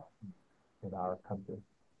right now in our country.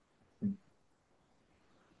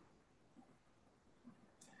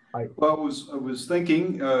 Well, I was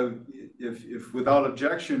thinking, if without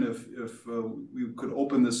objection, if we could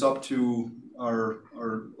open this up to our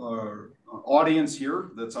audience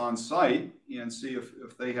here that's on site and see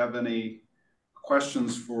if they have any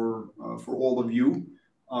questions for all of you,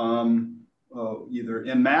 either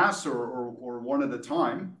en masse or one at a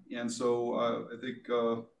time. And so I think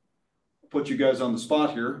I'll put you guys on the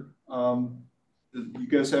spot here. Do you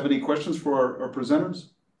guys have any questions for our presenters?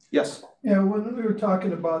 Yes. Yeah, when we were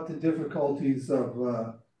talking about the difficulties of,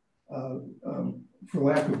 for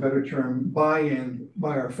lack of a better term, buy-in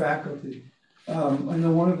by our faculty, I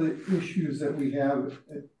know one of the issues that we have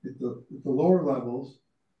at the lower levels,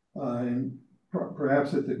 and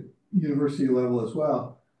perhaps at the university level as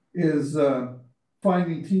well, is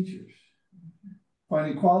finding teachers,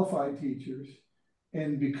 finding qualified teachers,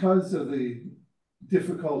 and because of the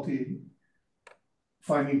difficulty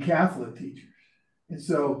finding Catholic teachers. And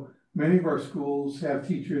so many of our schools have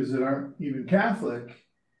teachers that aren't even Catholic,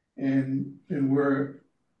 and we're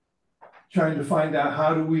trying to find out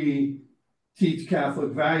how do we teach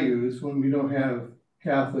Catholic values when we don't have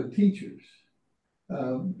Catholic teachers.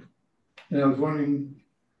 And I was wondering,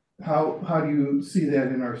 how do you see that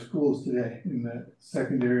in our schools today, in the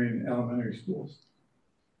secondary and elementary schools?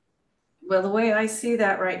 Well, the way I see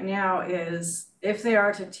that right now is if they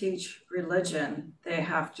are to teach religion, they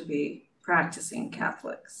have to be practicing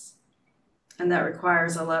Catholics. And that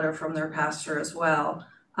requires a letter from their pastor as well,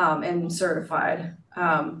 and certified.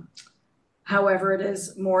 However, it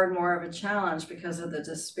is more and more of a challenge because of the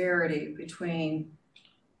disparity between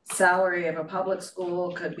salary of a public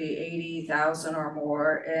school could be 80,000 or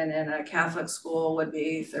more, and in a Catholic school would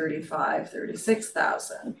be 35,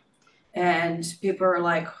 36,000. And people are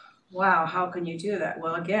like, wow, how can you do that?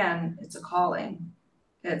 Well, again, it's a calling,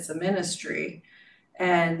 it's a ministry.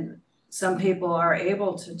 And some people are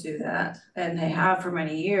able to do that, and they have for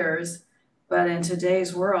many years, but in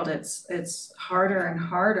today's world, it's harder and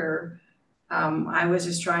harder. I was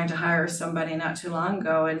just trying to hire somebody not too long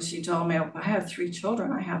ago, and she told me, oh, I have 3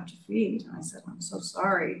 children I have to feed. And I said, I'm so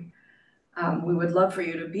sorry. We would love for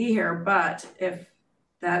you to be here, but if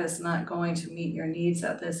that is not going to meet your needs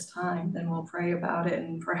at this time, then we'll pray about it,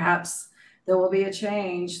 and perhaps there will be a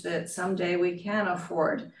change that someday we can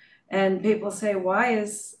afford. And people say, why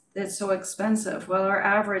is it's so expensive? Well, our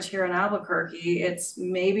average here in Albuquerque, it's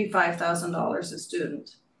maybe $5,000 a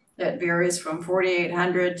student. It varies from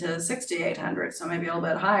 $4,800 to $6,800, so maybe a little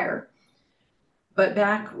bit higher. But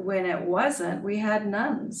back when it wasn't, we had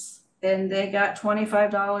nuns, and they got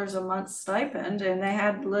 $25 a month stipend, and they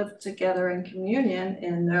had lived together in communion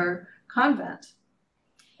in their convent.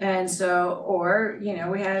 And so, or,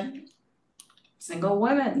 we had single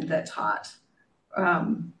women that taught.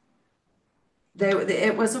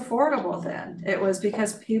 It was affordable then. It was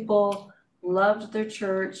because people loved their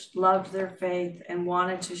church, loved their faith, and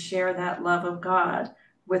wanted to share that love of God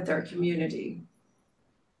with their community.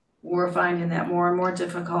 We're finding that more and more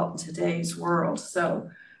difficult in today's world. So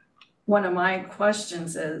one of my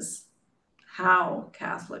questions is, how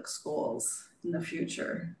Catholic schools in the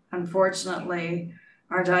future? Unfortunately,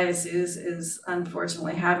 our diocese is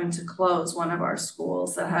unfortunately having to close one of our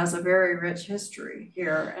schools that has a very rich history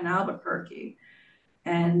here in Albuquerque.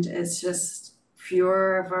 And it's just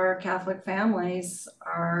fewer of our Catholic families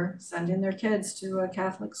are sending their kids to a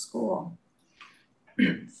Catholic school.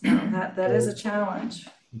 So that is a challenge.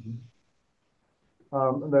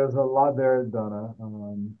 There's a lot there, Donna,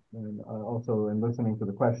 and also in listening to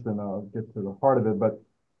the question, I'll get to the heart of it. But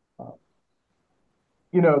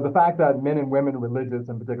the fact that men and women religious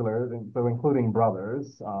in particular, so including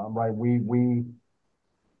brothers, right? We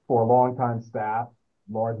for a long time staffed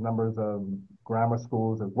large numbers of grammar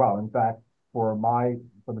schools as well. In fact, for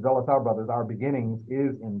the De La Salle brothers, our beginnings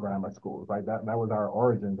is in grammar schools, right? That was our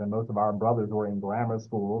origins, and most of our brothers were in grammar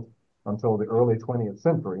schools until the early 20th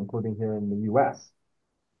century, including here in the U.S.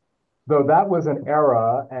 Though that was an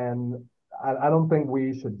era, and I don't think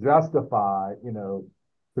we should justify,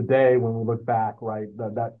 today when we look back, right,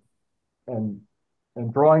 and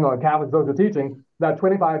drawing on Catholic social teaching, that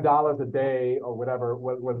 $25 a day or whatever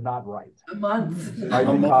was not right. A month. Right,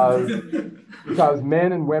 because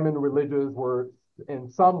men and women religious were in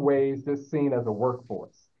some ways just seen as a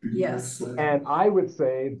workforce. Yes. And I would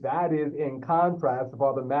say that is in contrast to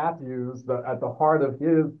Father Matthews, at the heart of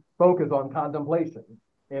his focus on contemplation,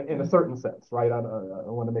 in a certain sense, right? I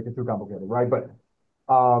don't want to make it too complicated, right? But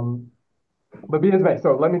be as may.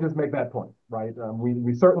 So let me just make that point, right?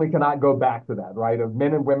 We certainly cannot go back to that, right? Of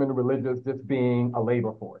men and women religious just being a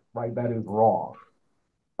labor force, right? That is wrong.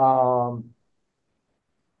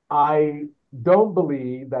 I don't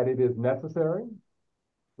believe that it is necessary,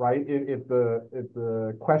 right? If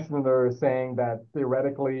the questioner is saying that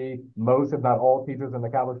theoretically most, if not all, teachers in the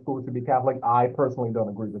Catholic school should be Catholic, I personally don't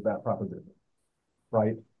agree with that proposition,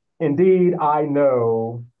 right? Indeed, I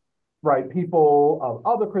know, right, people of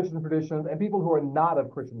other Christian traditions and people who are not of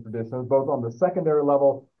Christian traditions, both on the secondary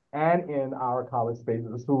level and in our college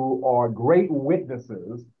spaces, who are great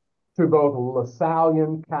witnesses to both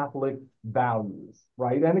Lasallian Catholic values,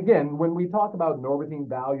 right? And again, when we talk about Norbertine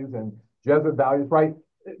values and Jesuit values, right,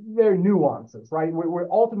 they're nuances, right? We're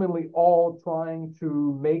ultimately all trying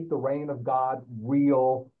to make the reign of God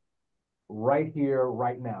real right here,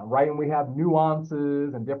 right now, right? And we have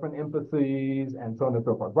nuances and different emphases and so on and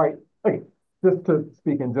so forth, right? Okay, just to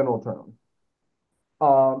speak in general terms.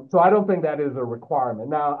 So I don't think that is a requirement.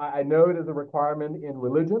 Now, I know it is a requirement in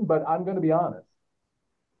religion, but I'm going to be honest,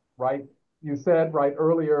 right? You said right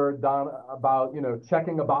earlier, Don, about,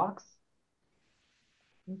 checking a box.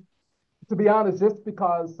 To be honest, just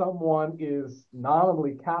because someone is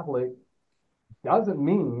nominally Catholic doesn't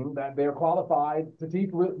mean that they're qualified to teach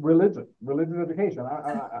religious education.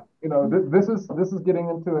 This is getting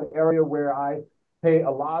into an area where I pay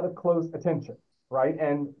a lot of close attention, right?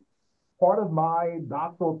 And part of my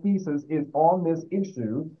doctoral thesis is on this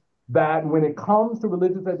issue, that when it comes to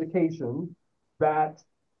religious education, that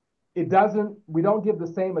we don't give the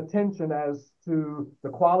same attention as to the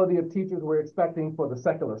quality of teachers we're expecting for the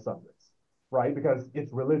secular subjects, right? Because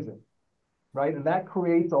it's religion, right? And that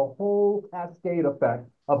creates a whole cascade effect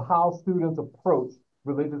of how students approach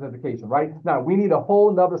religious education, right? Now, we need a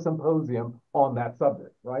whole nother symposium on that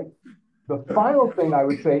subject, right? The final thing I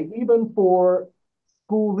would say, even for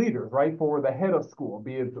school leaders, right, for the head of school,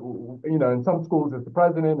 be it, in some schools it's the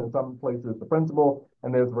president, in some places it's the principal,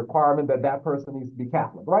 and there's a requirement that that person needs to be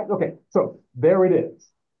Catholic, right? Okay, so there it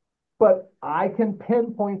is. But I can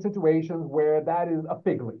pinpoint situations where that is a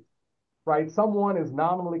fig leaf, right? Someone is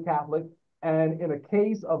nominally Catholic, and in a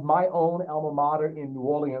case of my own alma mater in New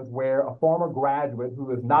Orleans, where a former graduate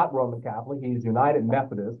who is not Roman Catholic, he's United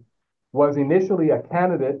Methodist, was initially a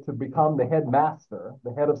candidate to become the headmaster,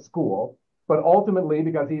 the head of school, but ultimately,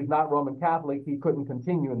 because he's not Roman Catholic, he couldn't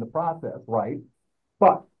continue in the process, right?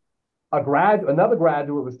 But another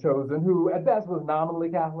graduate was chosen who at best was nominally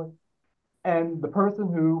Catholic, and the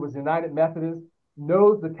person who was United Methodist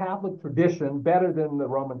knows the Catholic tradition better than the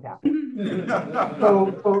Roman Catholic.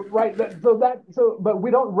 But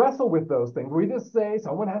we don't wrestle with those things. We just say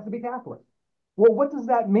someone has to be Catholic. Well, what does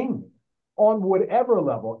that mean? On whatever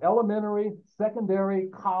level, elementary, secondary,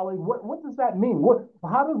 college, what does that mean?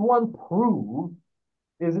 How does one prove?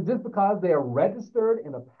 Is it just because they are registered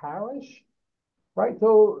in a parish, right?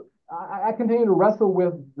 So I continue to wrestle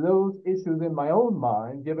with those issues in my own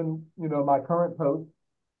mind, given my current post,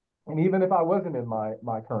 and even if I wasn't in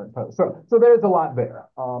my current post. So there's a lot there,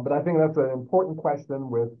 but I think that's an important question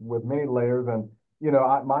with many layers. And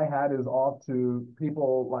my hat is off to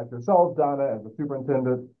people like yourself, Donna, as a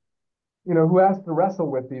superintendent, who has to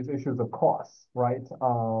wrestle with these issues of costs, right?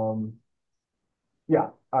 Yeah,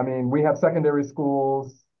 I mean, we have secondary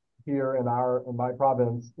schools here in my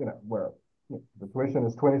province, where the tuition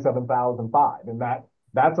is $27,500, and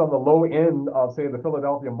that's on the low end of, say, the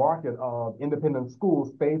Philadelphia market of independent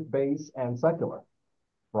schools, faith-based and secular,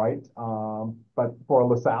 right? But for a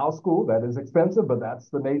LaSalle school, that is expensive, but that's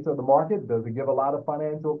the nature of the market. Does it give a lot of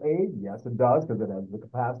financial aid? Yes, it does, because it has the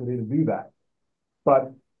capacity to do that.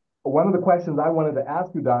 But one of the questions I wanted to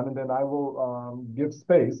ask you, Don, and then I will give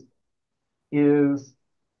space, is,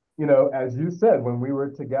 as you said, when we were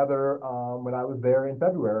together, when I was there in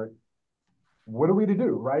February, what are we to do,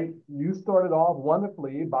 right? You started off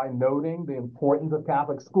wonderfully by noting the importance of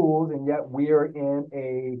Catholic schools, and yet we are in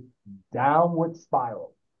a downward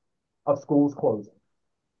spiral of schools closing,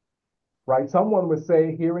 right? Someone would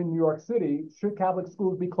say here in New York City, should Catholic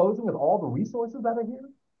schools be closing with all the resources that are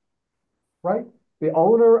here, right? The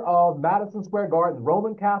owner of Madison Square Garden,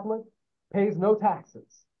 Roman Catholic, pays no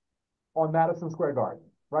taxes on Madison Square Garden,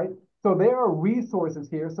 right? So there are resources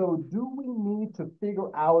here. So do we need to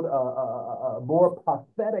figure out a more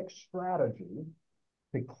prophetic strategy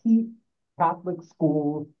to keep Catholic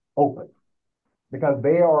schools open? Because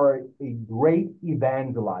they are a great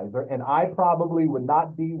evangelizer, and I probably would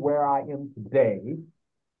not be where I am today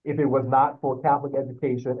if it was not for Catholic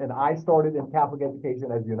education. And I started in Catholic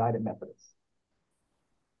education as United Methodist.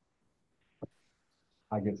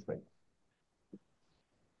 I get straight.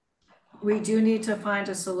 We do need to find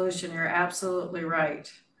a solution. You're absolutely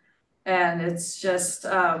right. And it's just,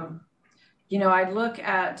 you know, I look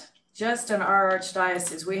at just in our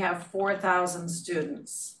archdiocese, we have 4,000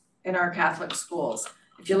 students in our Catholic schools.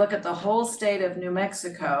 If you look at the whole state of New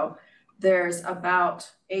Mexico, there's about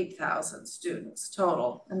 8,000 students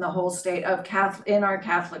total in the whole state of in our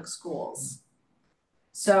Catholic schools.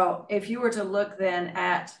 So if you were to look then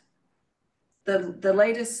at the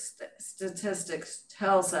latest statistics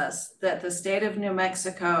tells us that the state of New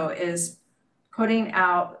Mexico is putting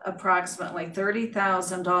out approximately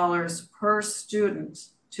 $30,000 per student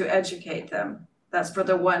to educate them. That's for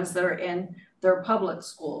the ones that are in their public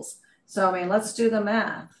schools. So, I mean, let's do the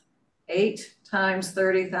math. 8 times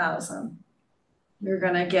 30,000. You're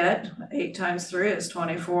gonna get 8 times 3 is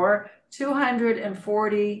 24.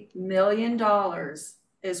 $240 million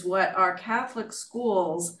is what our Catholic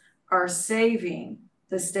schools are saving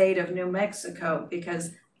the state of New Mexico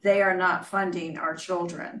because they are not funding our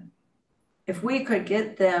children. If we could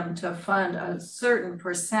get them to fund a certain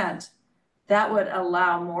percent, that would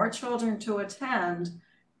allow more children to attend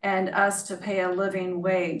and us to pay a living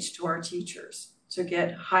wage to our teachers, to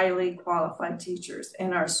get highly qualified teachers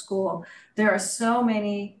in our school. There are so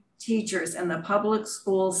many teachers in the public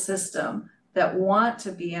school system that want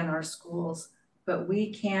to be in our schools, but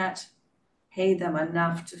we can't pay them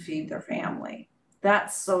enough to feed their family.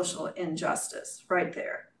 That's social injustice right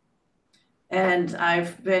there. And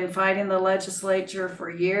I've been fighting the legislature for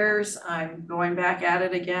years. I'm going back at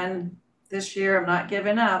it again this year. I'm not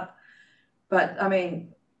giving up. But I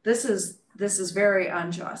mean, this is very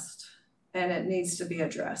unjust and it needs to be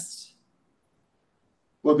addressed.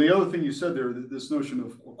 Well, the other thing you said there, this notion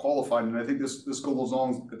of qualified, and I think this goes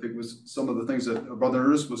along, I think was some of the things that Brother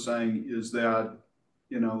Ernest was saying, is that,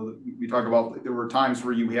 you know, we talk about there were times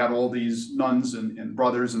where you had all these nuns and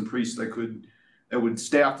brothers and priests that would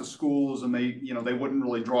staff the schools, and they, you know, they wouldn't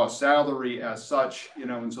really draw a salary as such, you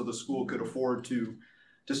know, and so the school could afford to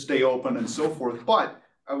stay open and so forth. But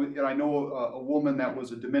I know a woman that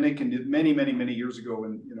was a Dominican many years ago,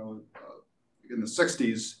 and you know, in the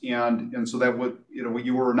 60s, and so that would, you know,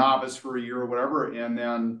 you were a novice for a year or whatever, and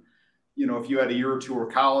then, you know, if you had a year or two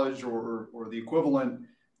of college or the equivalent,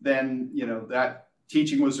 then, you know, that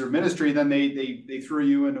teaching was their ministry. Then they threw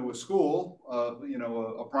you into a school, you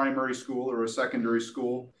know, a primary school or a secondary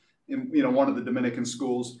school, in, you know, one of the Dominican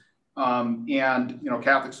schools, and, you know,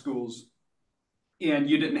 Catholic schools, and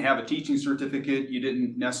you didn't have a teaching certificate, you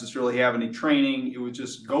didn't necessarily have any training, it was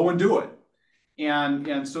just go and do it.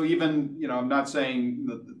 And so even, you know, I'm not saying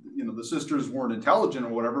that, you know, the sisters weren't intelligent or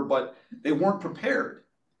whatever, but they weren't prepared.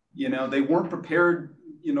 You know, they weren't prepared,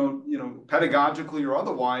 you know, pedagogically or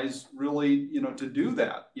otherwise, really, you know, to do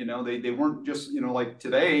that. You know, they weren't just, you know, like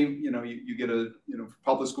today, you know, you get a, you know,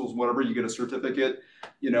 public schools, whatever, you get a certificate,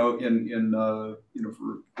 you know, you know,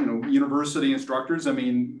 for, you know, university instructors. I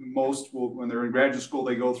mean, most will, when they're in graduate school,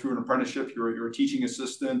 they go through an apprenticeship. You're a teaching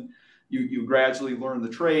assistant. You gradually learn the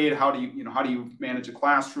trade. How do you manage a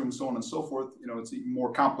classroom, so on and so forth. You know, it's even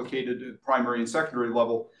more complicated at primary and secondary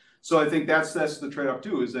level. So I think that's the trade-off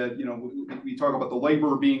too, is that, you know, we talk about the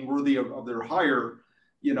laborer being worthy of their hire,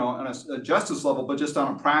 you know, on a justice level, but just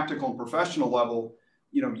on a practical and professional level,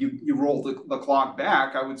 you know, you roll the clock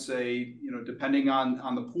back, I would say, you know, depending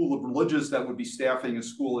on the pool of religious that would be staffing a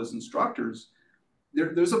school as instructors,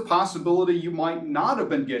 there's a possibility you might not have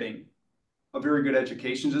been getting a very good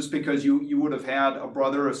education just because you would have had a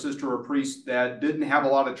brother, a sister, or a priest that didn't have a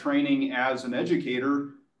lot of training as an educator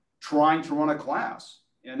trying to run a class.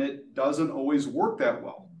 And it doesn't always work that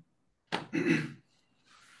well.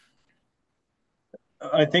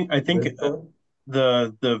 I think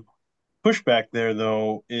the pushback there,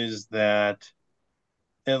 though, is that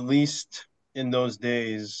at least in those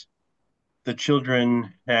days, the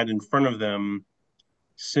children had in front of them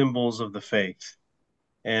symbols of the faith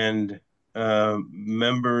and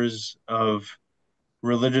members of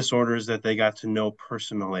religious orders that they got to know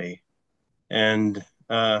personally. And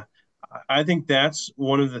I think that's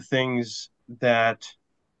one of the things that,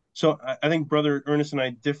 so I think Brother Ernest and I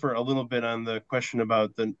differ a little bit on the question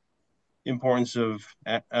about the importance of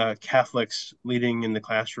Catholics leading in the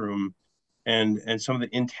classroom. and some of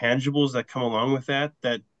the intangibles that come along with that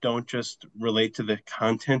don't just relate to the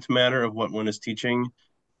content matter of what one is teaching.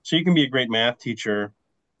 So you can be a great math teacher,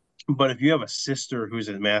 but if you have a sister who's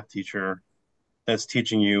a math teacher that's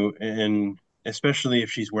teaching you, and especially if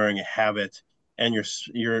she's wearing a habit, and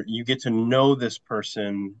you get to know this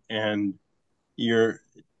person, and you're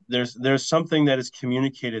there's something that is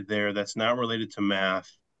communicated there that's not related to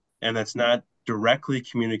math, and that's not directly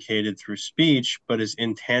communicated through speech, but is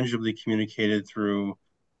intangibly communicated through,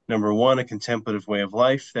 number one, a contemplative way of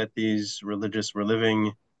life that these religious were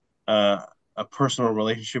living, a personal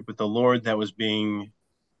relationship with the Lord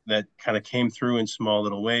that kind of came through in small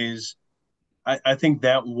little ways. I think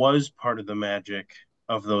that was part of the magic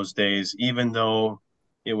of those days, even though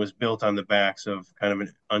it was built on the backs of kind of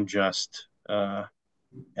an unjust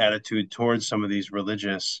attitude towards some of these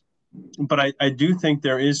religious. But I do think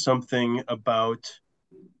there is something about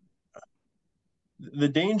the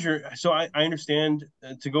danger. So I understand,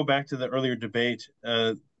 to go back to the earlier debate,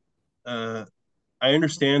 I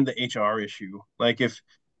understand the HR issue. Like, if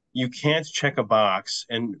you can't check a box,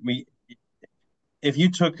 and if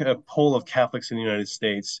you took a poll of Catholics in the United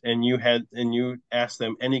States and you asked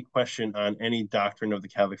them any question on any doctrine of the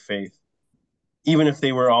Catholic faith, even if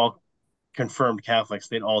they were all confirmed Catholics,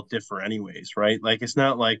 they'd all differ anyways, right? Like, it's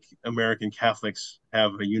not like American Catholics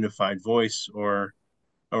have a unified voice or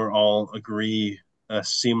all agree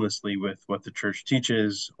seamlessly with what the church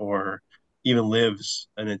teaches or even lives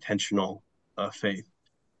an intentional faith.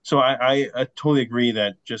 So I totally agree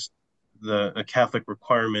that just a Catholic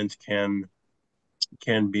requirement can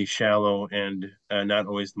be shallow and not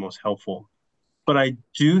always the most helpful. But I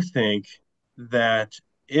do think that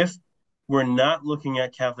if we're not looking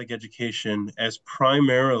at Catholic education as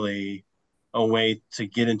primarily a way to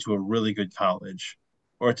get into a really good college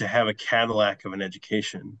or to have a Cadillac of an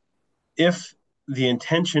education, if the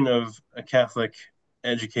intention of a Catholic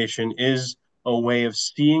education is a way of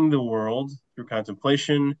seeing the world through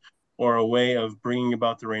contemplation, or a way of bringing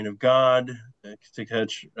about the reign of God, to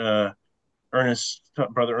catch Brother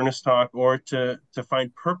Ernest talk, or to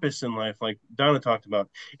find purpose in life, like Donna talked about,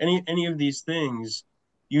 any of these things,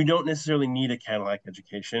 you don't necessarily need a Cadillac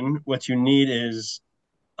education. What you need is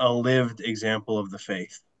a lived example of the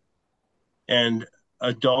faith, and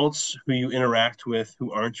adults who you interact with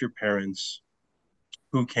who aren't your parents,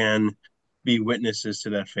 who can be witnesses to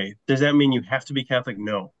that faith. Does that mean you have to be Catholic?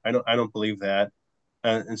 No, I don't believe that.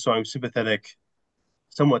 And so I'm sympathetic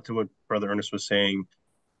somewhat to what Brother Ernest was saying.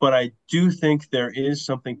 But I do think there is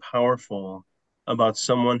something powerful about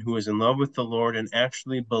someone who is in love with the Lord and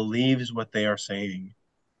actually believes what they are saying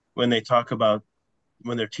when they're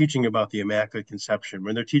teaching about the Immaculate Conception,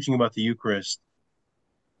 when they're teaching about the Eucharist.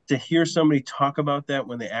 To hear somebody talk about that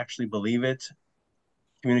when they actually believe it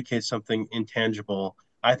communicates something intangible.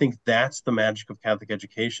 I think that's the magic of Catholic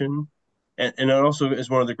education. And it also is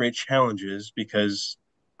one of the great challenges, because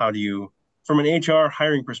from an HR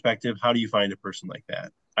hiring perspective, how do you find a person like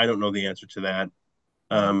that? I don't know the answer to that.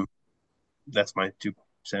 That's my 2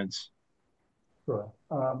 cents. Sure.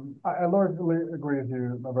 I largely agree with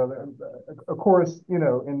you, my brother. Of course,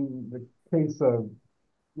 in the case of,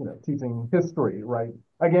 teaching history, right?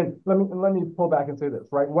 Again, let me pull back and say this,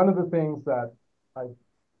 right? One of the things that I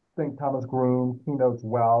think Thomas Groom keynotes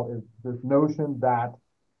well is this notion that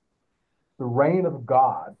the reign of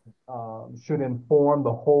God should inform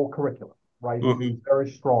the whole curriculum, right? Mm-hmm. He's very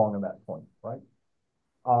strong on that point, right?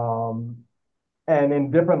 And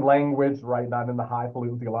in different language, right? Not in the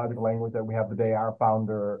highfalutin theological language that we have today, our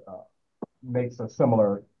founder makes a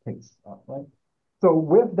similar case, right? So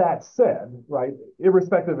with that said, right,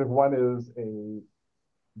 irrespective if one is a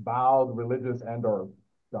vowed religious and or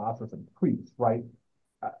diocesan priest, right?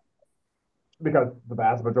 Because the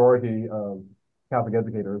vast majority of Catholic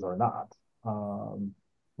educators are not,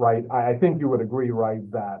 right? I think you would agree,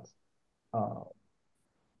 right, that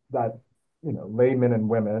laymen and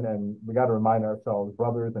women, and we got to remind ourselves,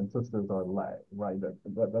 brothers and sisters are lay, right?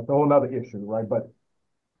 That's a whole other issue, right? But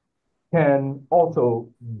can also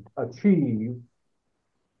achieve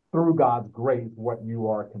through God's grace what you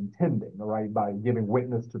are contending, right? By giving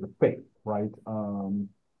witness to the faith, right?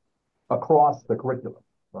 Across the curriculum,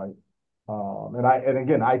 right? And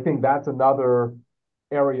again, I think that's another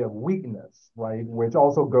area of weakness, right? Which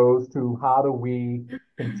also goes to how do we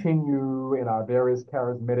continue in our various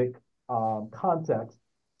charismatic contexts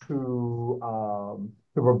to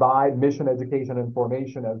provide mission education and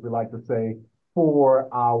formation, as we like to say, for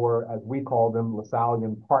our, as we call them,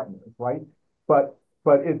 Lasallian partners, right? But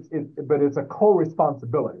it's a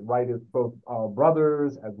co-responsibility, right? It's both our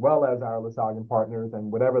brothers as well as our Lasallian partners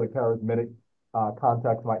and whatever the charismatic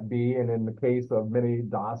context might be. And in the case of many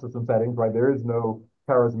diocesan settings, right, there is no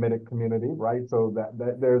charismatic community, right? So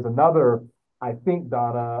that there's another, I think,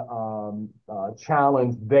 Donna,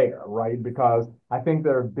 challenge there, right? Because I think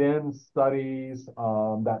there have been studies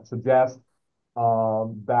that suggest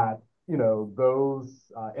that, you know,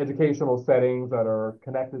 those educational settings that are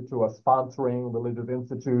connected to a sponsoring religious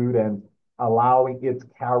institute and allowing its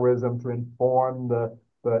charism to inform the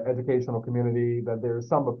educational community, that there's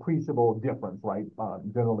some appreciable difference, right,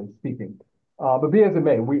 generally speaking. But be as it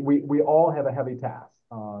may, we all have a heavy task,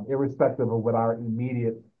 irrespective of what our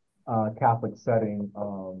immediate Catholic setting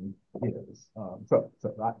is. So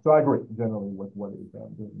I agree generally with what is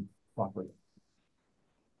being talked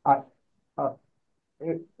about.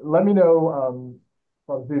 Let me know,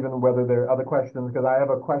 Stephen, whether there are other questions, because I have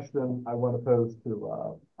a question I want to pose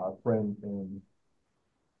to our friend in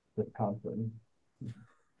Wisconsin.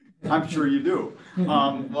 I'm sure you do.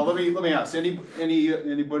 Well, let me ask.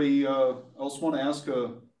 Anybody else want to ask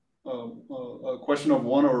a question of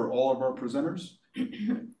one or all of our presenters?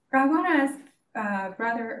 I want to ask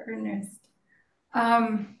Brother Ernest.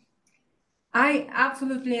 I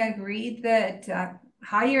absolutely agree that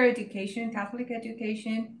higher education, Catholic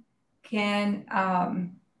education, can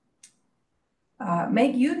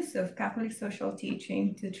make use of Catholic social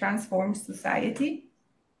teaching to transform society.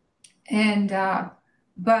 And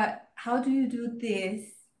but how do you do this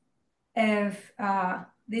if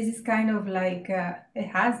this is kind of like it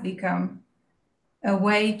has become a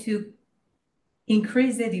way to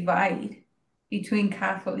increase the divide between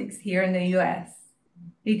Catholics here in the US?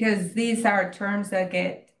 Because these are terms that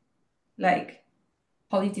get like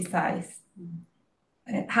politicized.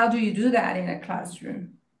 How do you do that in a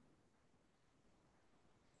classroom?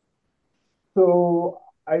 So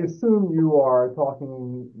I assume you are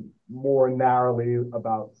talking more narrowly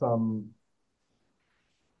about a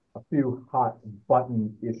few hot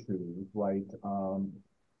button issues, right?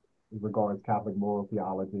 As regards Catholic moral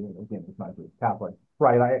theology, and again, it's not just Catholic,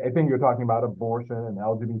 right? I think you're talking about abortion and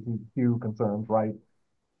LGBTQ concerns, right?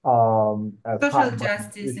 As social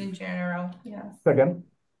justice in general, yes. Again?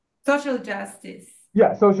 Social justice.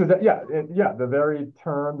 Yeah, the very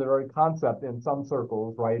term, the very concept in some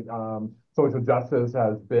circles, right? Social justice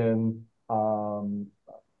has been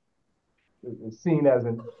seen as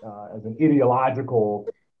an ideological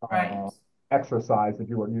right. exercise. If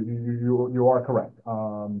you are correct.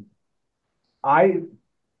 I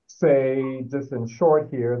say, just in short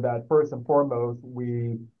here, that first and foremost,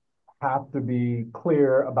 we have to be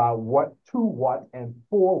clear about what and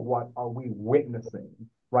for what are we witnessing,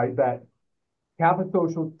 right? That Catholic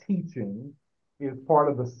social teaching is part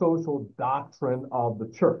of the social doctrine of the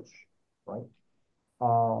church, right?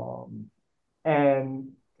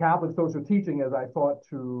 And Catholic social teaching, as I thought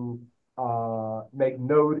to make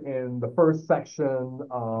note in the first section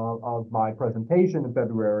of my presentation in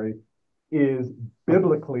February, is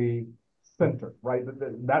biblically centered, right?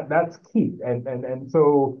 That's key. And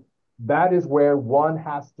so that is where one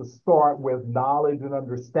has to start with knowledge and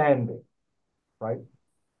understanding, right?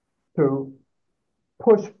 To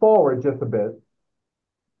push forward just a bit,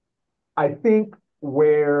 I think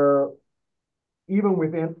where even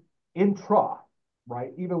within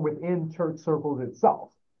right, even within church circles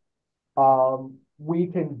itself, we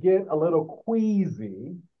can get a little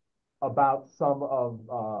queasy about some of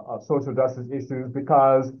social justice issues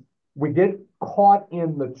because we get caught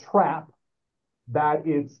in the trap that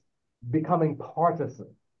it's becoming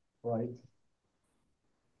partisan, right?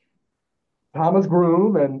 Thomas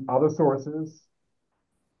Groom and other sources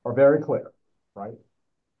are very clear, right?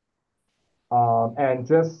 And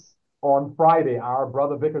just on Friday, our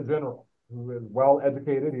brother Vicar General, who is well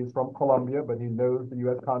educated, he's from Columbia, but he knows the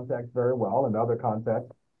US context very well and other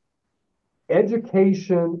contexts.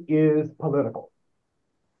 Education is political.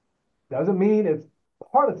 Doesn't mean it's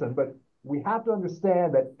partisan, but we have to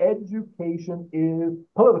understand that education is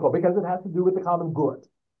political because it has to do with the common good,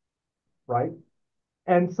 right?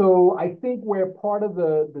 And so I think where part of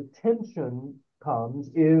the tension comes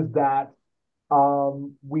is that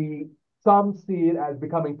some see it as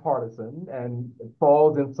becoming partisan and it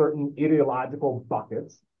falls in certain ideological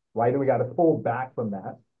buckets, right? And we got to pull back from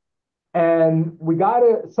that. And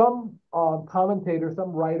some commentators,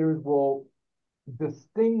 some writers will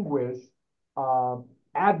distinguish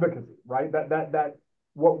advocacy, right? That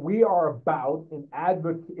what we are about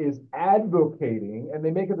is advocating, and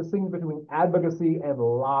they make a distinction between advocacy and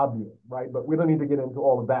lobbying, right? But we don't need to get into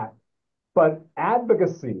all of that. But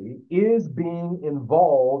advocacy is being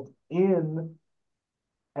involved in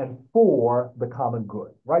and for the common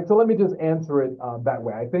good, right? So let me just answer it that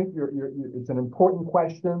way. I think it's an important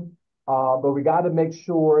question. But we got to make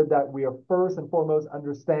sure that we are first and foremost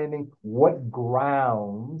understanding what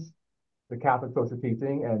grounds the Catholic social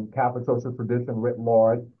teaching and Catholic social tradition writ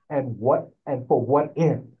large, and for what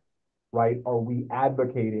end, right, are we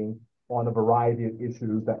advocating on a variety of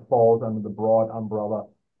issues that falls under the broad umbrella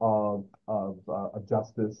of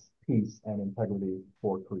justice, peace, and integrity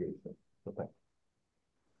for creation. So thanks.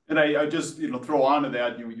 And I just, throw onto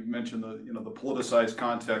that, you mentioned the politicized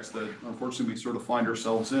context that unfortunately we sort of find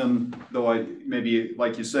ourselves in, though maybe,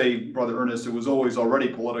 like you say, Brother Ernest, it was always already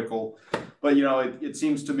political. But, it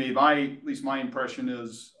seems to me, at least my impression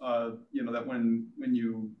is, that when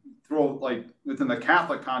you throw, like within the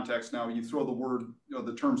Catholic context now, you throw the word,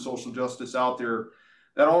 the term social justice out there,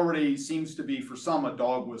 that already seems to be for some a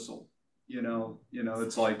dog whistle.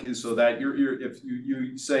 It's like, so that if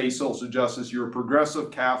you say social justice, you're a progressive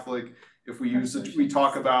Catholic. If we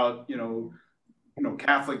talk about,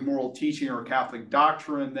 Catholic moral teaching or Catholic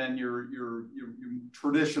doctrine, then you're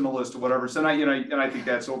traditionalist or whatever. So, I think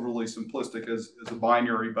that's overly simplistic as a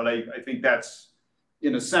binary, but I think that's,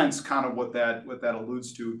 in a sense, kind of what that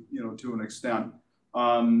alludes to, to an extent.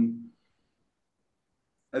 I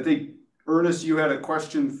think, Ernest, you had a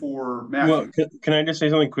question for Matthew. Well, can I just say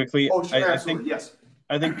something quickly? Oh, sure, absolutely, yes.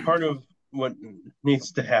 I think part of what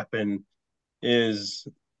needs to happen is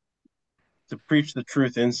to preach the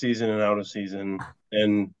truth in season and out of season.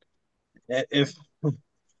 And if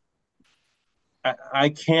I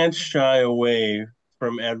can't shy away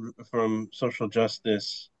from social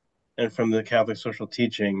justice and from the Catholic social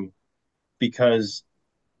teaching, because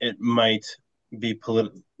it might be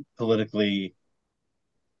politically,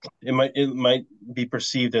 it might be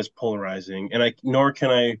perceived as polarizing, and nor can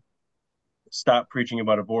I stop preaching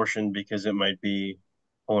about abortion because it might be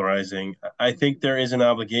polarizing. I think there is an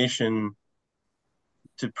obligation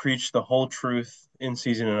to preach the whole truth in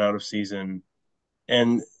season and out of season.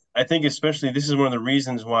 And I think especially this is one of the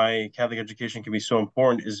reasons why Catholic education can be so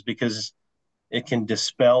important, is because it can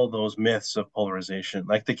dispel those myths of polarization.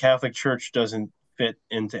 Like, the Catholic Church doesn't fit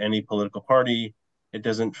into any political party. It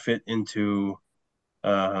doesn't fit into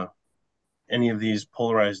any of these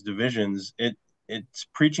polarized divisions. It's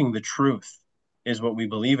preaching the truth is what we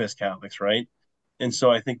believe as Catholics, right? And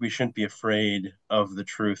so I think we shouldn't be afraid of the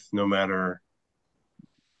truth, no matter.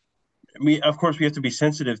 Of course, we have to be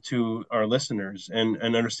sensitive to our listeners and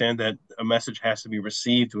understand that a message has to be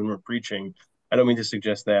received when we're preaching. I don't mean to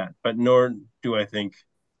suggest that, but nor do I think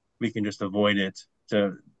we can just avoid it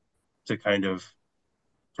to kind of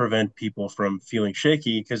prevent people from feeling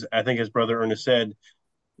shaky. Because I think, as Brother Ernest said,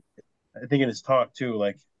 I think in his talk too,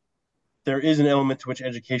 like, there is an element to which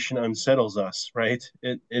education unsettles us, right?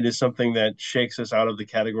 It is something that shakes us out of the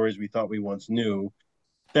categories we thought we once knew.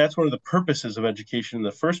 That's one of the purposes of education in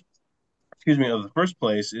the first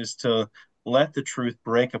place, is to let the truth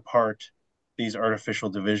break apart these artificial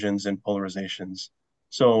divisions and polarizations.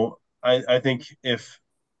 So I think if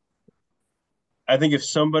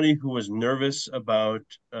somebody who was nervous about,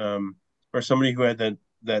 or somebody who had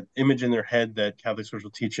that image in their head that Catholic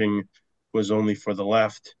social teaching was only for the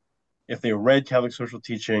left, if they read Catholic social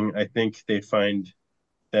teaching, I think they'd find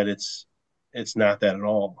that it's not that at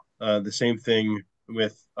all. The same thing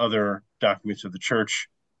with other documents of the Church.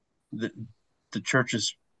 The Church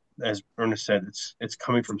is, as Ernest said, it's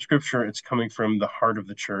coming from Scripture. It's coming from the heart of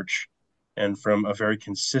the Church, and from a very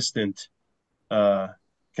consistent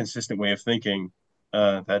way of thinking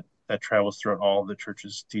that travels throughout all of the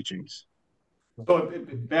Church's teachings. So,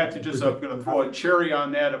 Matt, I'm going to throw a cherry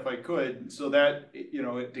on that, if I could, so that, to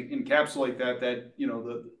encapsulate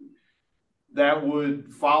that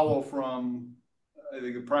would follow from, I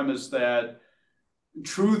think, the premise that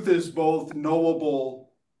truth is both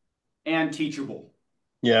knowable and teachable.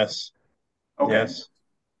 Yes. Okay. Yes.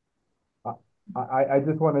 I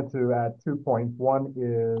just wanted to add 2 points. One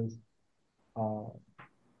is,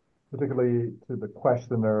 particularly to the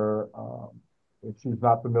questioner, if she's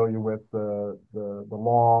not familiar with the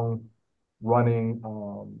long running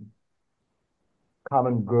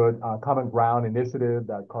common ground initiative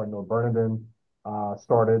that Cardinal Bernardin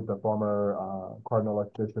started, the former Cardinal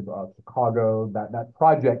Archbishop of Chicago. That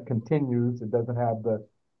project continues. It doesn't have the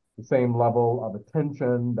same level of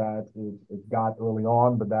attention that it got early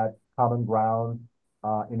on, but that common ground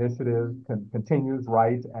initiative continues,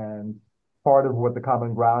 right? And part of what the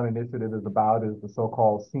Common Ground Initiative is about is the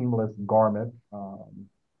so-called seamless garment,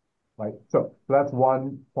 right? So that's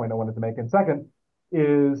one point I wanted to make. And second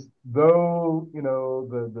is, though,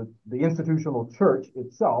 the institutional church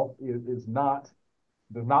itself does not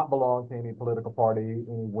belong to any political party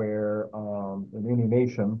anywhere in any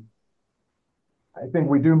nation, I think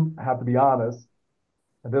we do have to be honest,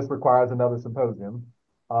 and this requires another symposium,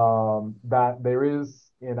 that there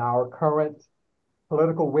is in our current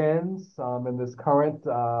political winds, in this current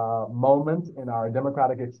moment in our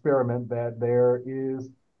democratic experiment, that there is,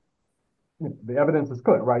 the evidence is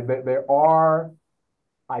good, right? There are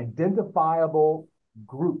identifiable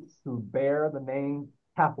groups who bear the name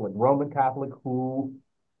Catholic, Roman Catholic, who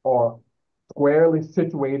are squarely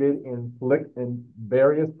situated in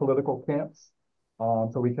various political camps.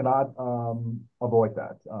 So we cannot avoid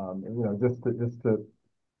that. Just to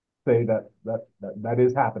say that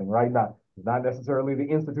is happening right now. Not necessarily the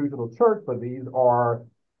institutional church, but these are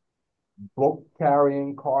book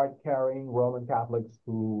carrying, card carrying Roman Catholics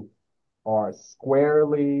who are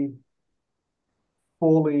squarely,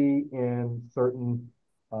 fully in certain,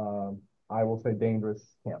 I will say,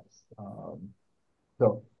 dangerous camps.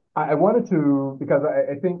 So I wanted to, because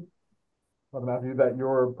I think, Brother Matthew, that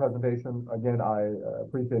your presentation, again, I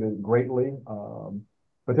appreciated it greatly.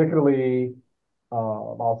 Particularly,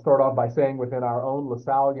 I'll start off by saying within our own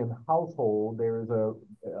Lasallian household, there is a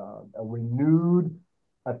renewed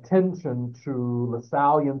attention to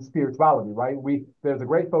Lasallian spirituality, right? There's a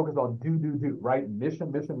great focus on do, right?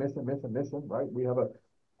 Mission, right? We have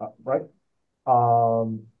right?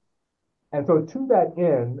 And so to that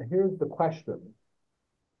end, here's the question.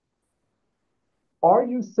 Are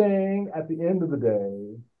you saying at the end of the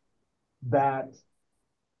day that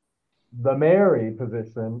the Mary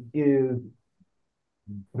position is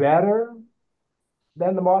better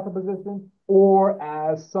than the Martha position, or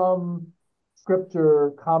as some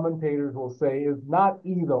scripture commentators will say, is not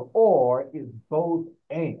either or, is both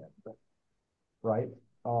and, right?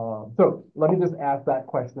 So let me just ask that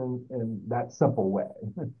question in that simple way.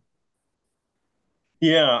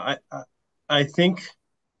 Yeah, I think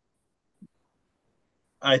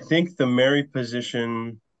the Mary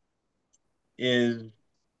position is,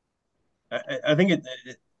 I think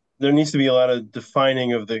there needs to be a lot of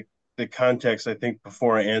defining of the context, I think,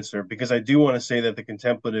 before I answer, because I do want to say that the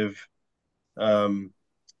contemplative,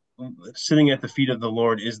 sitting at the feet of the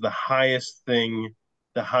Lord, is the highest thing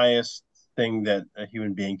that a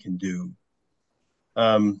human being can do.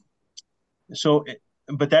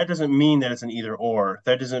 But that doesn't mean that it's an either or.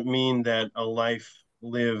 That doesn't mean that a life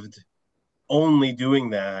lived only doing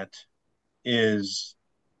that is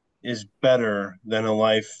better than a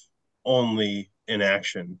life only in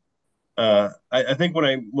action. I think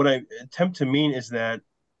what I attempt to mean is that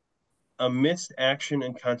amidst action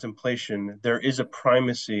and contemplation, there is a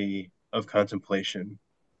primacy of contemplation.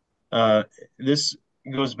 This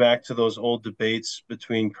goes back to those old debates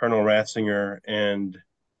between Colonel Ratzinger and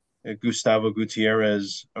Gustavo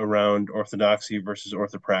Gutierrez around orthodoxy versus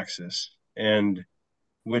orthopraxis, and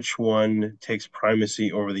which one takes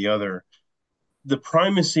primacy over the other. The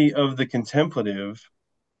primacy of the contemplative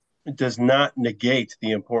does not negate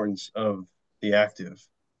the importance of the active.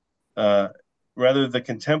 Rather, the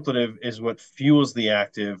contemplative is what fuels the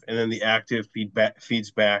active, and then the active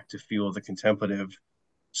feeds back to fuel the contemplative.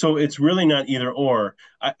 So it's really not either or.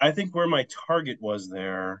 I think where my target was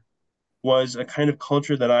there was a kind of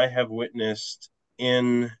culture that I have witnessed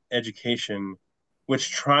in education,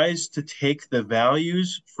 which tries to take the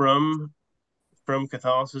values from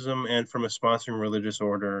Catholicism and from a sponsoring religious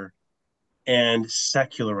order and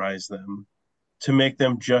secularize them to make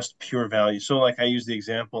them just pure value. So like I use the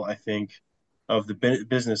example, I think, of the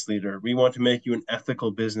business leader. We want to make you an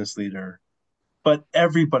ethical business leader, but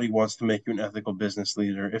everybody wants to make you an ethical business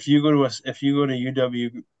leader. If you go to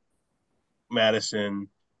UW Madison,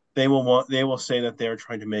 they will say that they're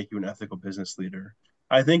trying to make you an ethical business leader.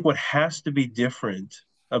 I think what has to be different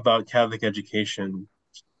about Catholic education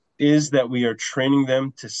is that we are training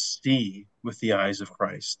them to see with the eyes of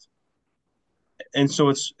Christ. And so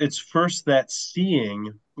it's first that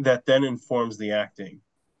seeing that then informs the acting.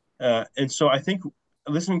 And so I think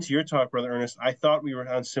listening to your talk, Brother Ernest, I thought we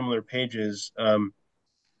were on similar pages.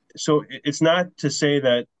 So it's not to say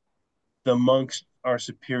that the monks are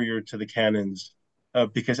superior to the canons,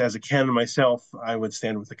 because as a canon myself, I would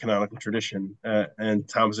stand with the canonical tradition, and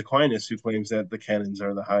Thomas Aquinas, who claims that the canons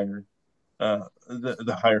are the higher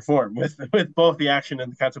form, with both the action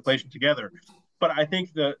and the contemplation together. But I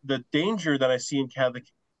think the danger that I see in Catholic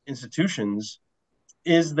institutions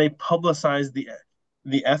is they publicize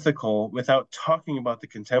the ethical without talking about the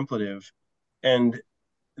contemplative, and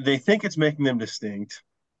they think it's making them distinct,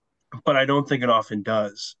 but I don't think it often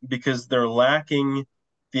does, because they're lacking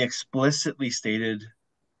the explicitly stated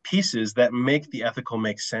pieces that make the ethical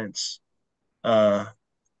make sense,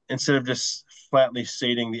 instead of just flatly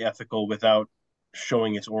stating the ethical without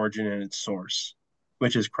showing its origin and its source,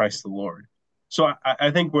 which is Christ the Lord. So I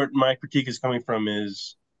think where my critique is coming from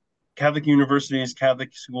is Catholic universities,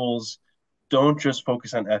 Catholic schools don't just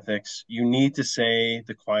focus on ethics. You need to say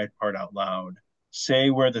the quiet part out loud.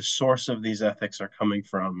 Say where the source of these ethics are coming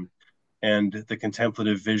from and the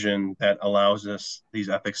contemplative vision that allows us these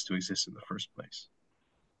ethics to exist in the first place.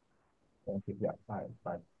 Thank you. Yeah,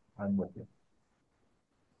 I'm with you.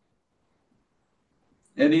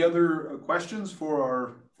 Any other questions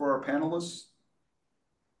for our panelists?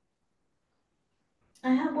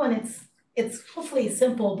 I have one. It's hopefully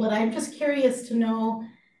simple, but I'm just curious to know,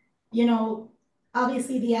 you know,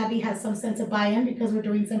 obviously the Abbey has some sense of buy-in because we're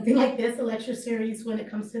doing something like this, a lecture series when it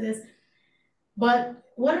comes to this. But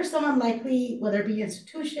what are some unlikely, whether it be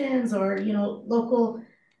institutions or, you know, local,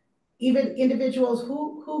 even individuals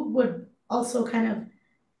who would also kind of,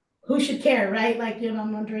 who should care, right? Like, you know,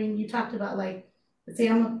 I'm wondering, you talked about like, let's say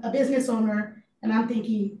I'm a business owner and I'm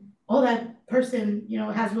thinking, oh, that person, you know,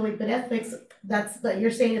 has really good ethics. But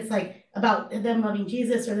you're saying it's like about them loving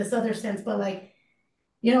Jesus or this other sense, but like,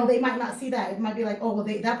 you know, they might not see that. It might be like, oh, well,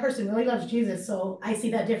 that person really loves Jesus. So I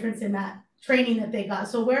see that difference in that training that they got.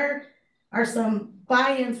 So where are some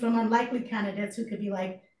buy-ins from unlikely candidates who could be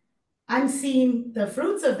like, I'm seeing the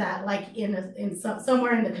fruits of that, like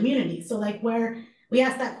somewhere in the community. So like where we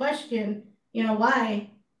ask that question, you know,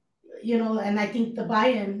 why, you know, and I think the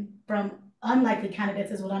buy-in from unlikely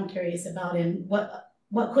candidates is what I'm curious about, and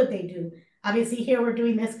what could they do? Obviously here we're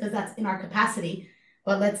doing this because that's in our capacity,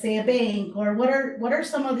 but let's say a bank, or what are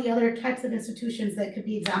some of the other types of institutions that could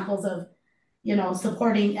be examples of, you know,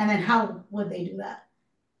 supporting, and then how would they do that?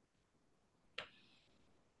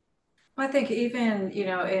 I think even, you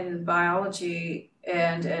know, in biology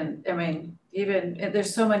and I mean, even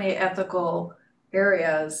there's so many ethical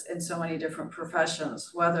areas in so many different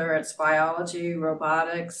professions, whether it's biology,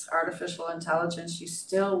 robotics, artificial intelligence, you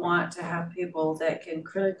still want to have people that can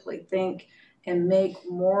critically think and make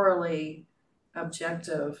morally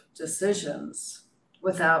objective decisions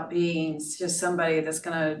without being just somebody that's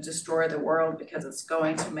going to destroy the world because it's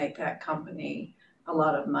going to make that company a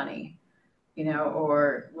lot of money, you know,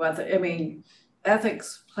 or whether, I mean,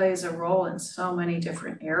 ethics plays a role in so many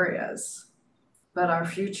different areas. But our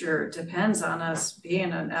future depends on us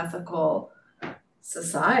being an ethical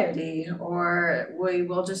society, or we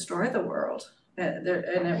will destroy the world. And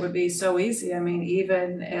it would be so easy. I mean,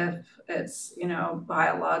 even if it's, you know,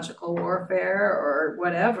 biological warfare or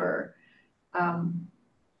whatever,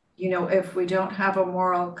 you know, if we don't have a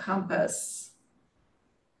moral compass,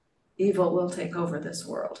 evil will take over this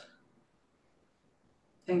world.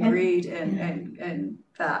 And greed and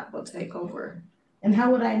that will take over. And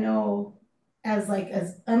how would I know, as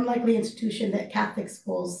unlikely institution, that Catholic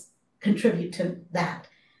schools contribute to that?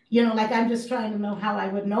 You know, like I'm just trying to know how I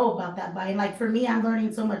would know about that buy-in. Like for me, I'm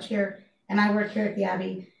learning so much here, and I work here at the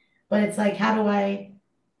Abbey, but it's like, how do I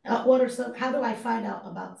find out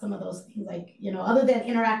about some of those things? Like, you know, other than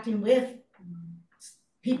interacting with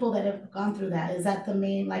people that have gone through that, is that the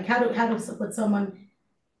main, like, would someone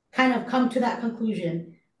kind of come to that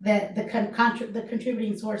conclusion that the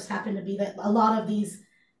contributing source happened to be that a lot of these,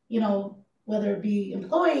 you know, whether it be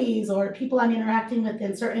employees or people I'm interacting with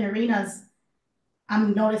in certain arenas,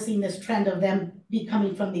 I'm noticing this trend of them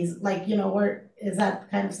becoming from these, like, you know, where is that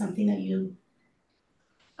kind of something that you,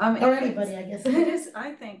 or anybody, I guess. It is,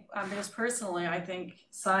 I think, just personally, I think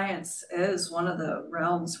science is one of the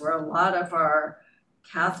realms where a lot of our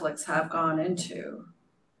Catholics have gone into,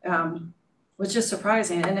 which is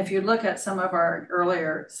surprising. And if you look at some of our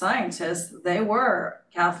earlier scientists, they were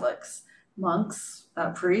Catholics, monks,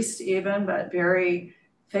 priests even, but very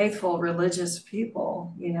faithful religious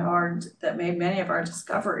people, you know, that made many of our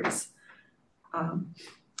discoveries.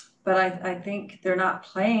 But I think they're not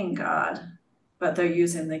playing God, but they're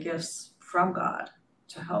using the gifts from God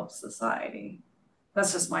to help society.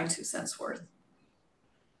 That's just my 2 cents worth.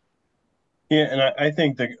 Yeah, and I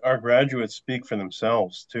think that our graduates speak for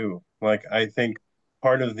themselves too. Like, I think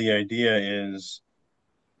part of the idea is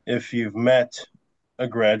if you've met a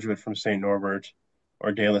graduate from St. Norbert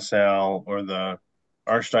or De La Salle or the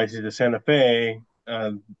Archdiocese of Santa Fe,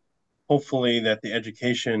 hopefully that the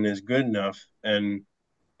education is good enough and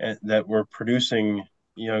that we're producing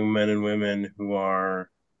young men and women who are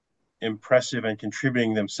impressive and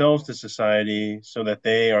contributing themselves to society, so that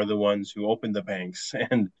they are the ones who open the banks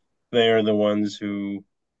and they are the ones who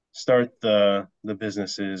start the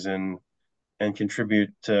businesses and contribute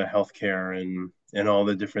to healthcare and all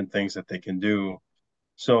the different things that they can do.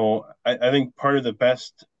 So I think part of the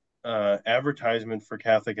best advertisement for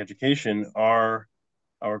Catholic education are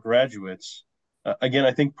our graduates. Again,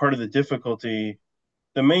 I think part of the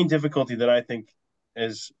main difficulty that I think,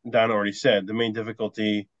 as Donna already said, the main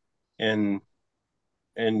difficulty in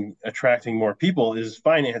attracting more people is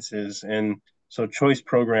finances. And So choice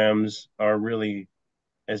programs are really,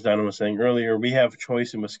 as Donna was saying earlier, we have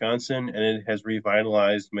choice in Wisconsin, and it has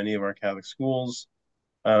revitalized many of our Catholic schools.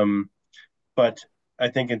 But I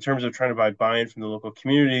think in terms of trying to buy buy-in from the local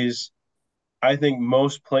communities, I think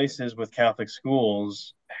most places with Catholic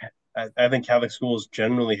schools, I think Catholic schools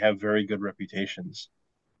generally have very good reputations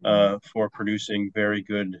for producing very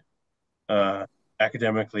good,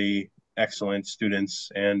 academically excellent students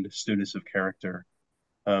and students of character.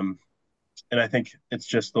 And I think it's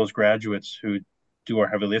just those graduates who do our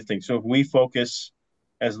heavy lifting. So if we focus,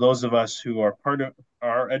 as those of us who are part of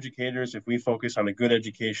our educators, if we focus on a good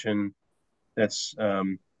education that's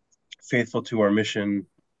faithful to our mission,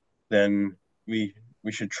 then we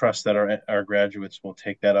should trust that our graduates will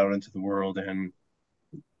take that out into the world, and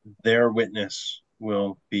their witness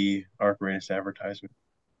will be our greatest advertisement.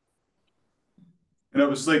 And I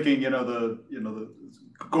was thinking,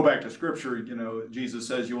 go back to scripture, Jesus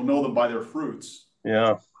says, you will know them by their fruits.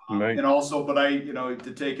 Yeah. Right. And also, but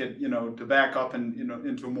to take it, to back up and,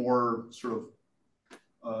 into a more sort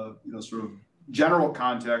of general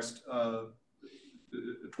context, the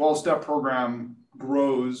 12-step program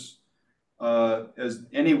grows, as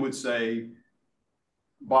any would say,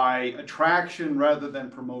 by attraction rather than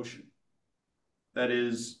promotion. That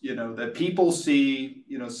is, that people see,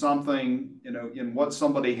 something, in what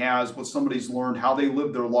somebody has, what somebody's learned, how they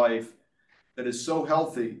live their life, that is so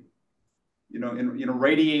healthy,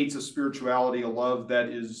 radiates a spirituality, a love that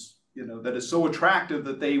is, that is so attractive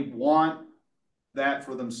that they want that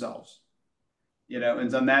for themselves,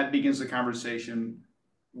 and then that begins the conversation.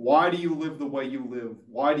 Why do you live the way you live?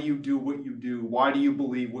 Why do you do what you do? Why do you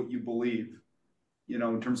believe what you believe,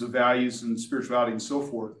 in terms of values and spirituality and so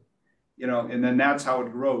forth? And then that's how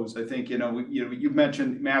it grows. I think, you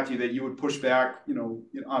mentioned, Matthew, that you would push back,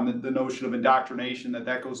 on the notion of indoctrination,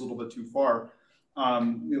 that goes a little bit too far,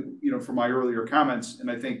 from my earlier comments.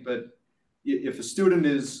 And I think that if a student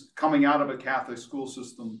is coming out of a Catholic school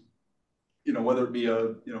system, whether it be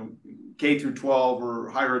a, K through 12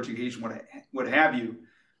 or higher education, what have you,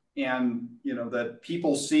 and, that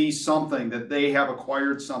people see something, that they have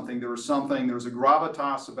acquired something, there's a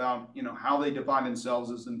gravitas about, how they define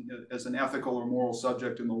themselves as an ethical or moral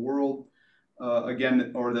subject in the world,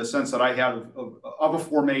 again, or the sense that I have of a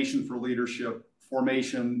formation for leadership,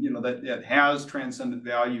 formation, that has transcendent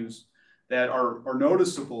values that are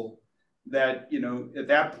noticeable, that, at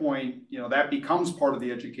that point, that becomes part of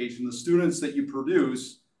the education. The students that you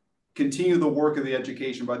produce continue the work of the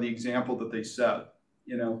education by the example that they set.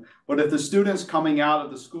 But if the students coming out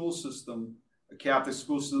of the school system, a Catholic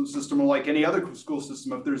school system, or like any other school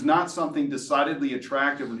system, if there's not something decidedly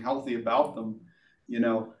attractive and healthy about them,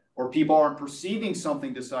 or people aren't perceiving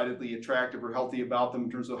something decidedly attractive or healthy about them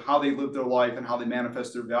in terms of how they live their life and how they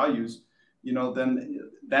manifest their values, then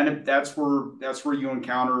that's where you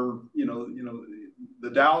encounter,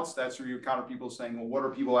 the doubts. That's where you encounter people saying, well, what are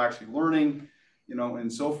people actually learning,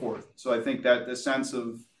 and so forth. So I think that the sense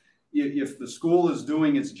of, if the school is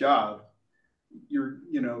doing its job,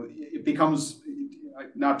 it becomes,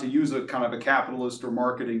 not to use a kind of a capitalist or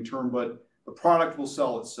marketing term, but the product will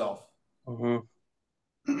sell itself. Mm-hmm.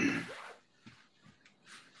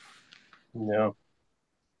 Yeah.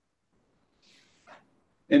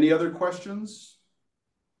 Any other questions?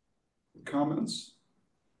 Comments?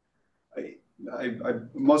 I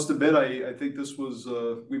must admit, I think this was,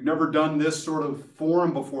 we've never done this sort of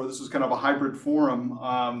forum before. This is kind of a hybrid forum,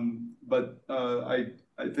 but I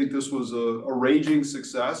think this was a raging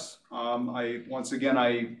success. Once again,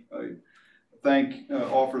 I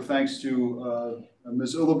offer thanks to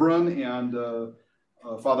Ms. Illubrun and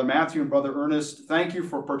Father Matthew and Brother Ernest. Thank you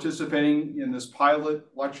for participating in this pilot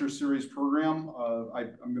lecture series program.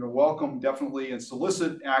 I'm going to welcome definitely and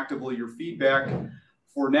solicit actively your feedback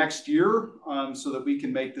for next year, so that we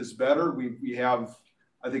can make this better. We have,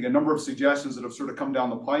 I think, a number of suggestions that have sort of come down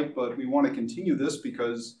the pipe, but we want to continue this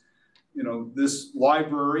because, this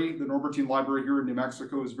library, the Norbertine Library here in New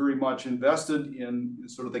Mexico, is very much invested in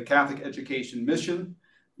sort of the Catholic education mission,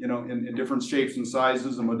 in different shapes and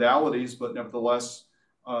sizes and modalities, but nevertheless,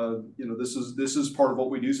 this is part of what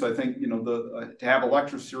we do. So I think, to have a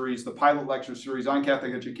lecture series, the pilot lecture series on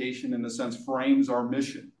Catholic education, in a sense, frames our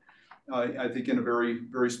mission. I think in a very,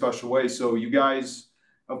 very special way. So you guys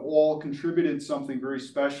have all contributed something very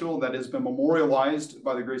special that has been memorialized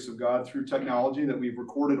by the grace of God through technology, that we've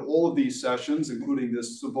recorded all of these sessions, including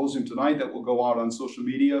this symposium tonight, that will go out on social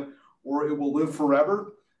media, or it will live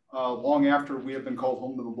forever, long after we have been called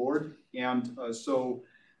home to the Lord. And so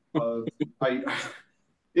that's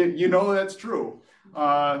true.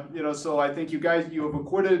 So I think you have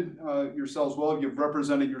acquitted yourselves well. You've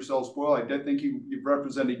represented yourselves well. I think you've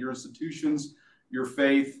represented your institutions your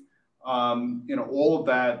faith, all of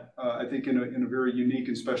that, I think in a very unique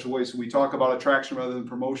and special way. So we talk about attraction rather than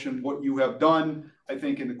promotion. What you have done, I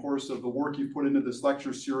think, in the course of the work you've put into this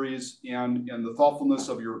lecture series and the thoughtfulness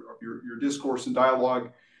of your discourse and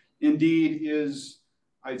dialogue, indeed is,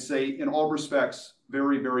 I'd say, in all respects,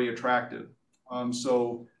 very, very attractive.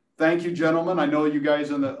 So thank you, gentlemen. I know you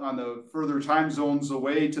guys on the further time zones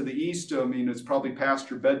away to the east. I mean, it's probably past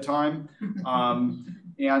your bedtime.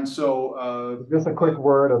 And so just a quick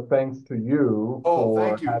word of thanks to you for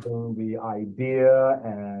thank you. having the idea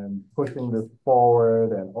and pushing this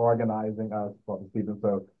forward and organizing us for the season.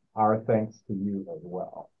 So our thanks to you as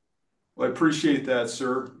well. Well, I appreciate that,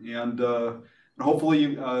 sir. And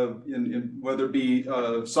hopefully, whether it be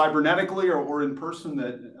cybernetically or in person,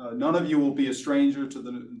 that none of you will be a stranger to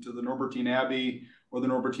the Norbertine Abbey or the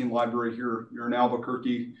Norbertine Library here in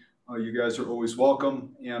Albuquerque. You guys are always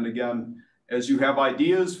welcome. And again, as you have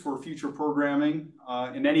ideas for future programming,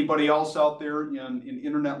 and anybody else out there in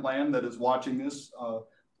internet land that is watching this,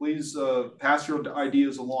 please pass your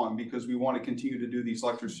ideas along, because we want to continue to do these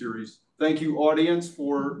lecture series. Thank you, audience,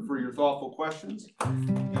 for your thoughtful questions.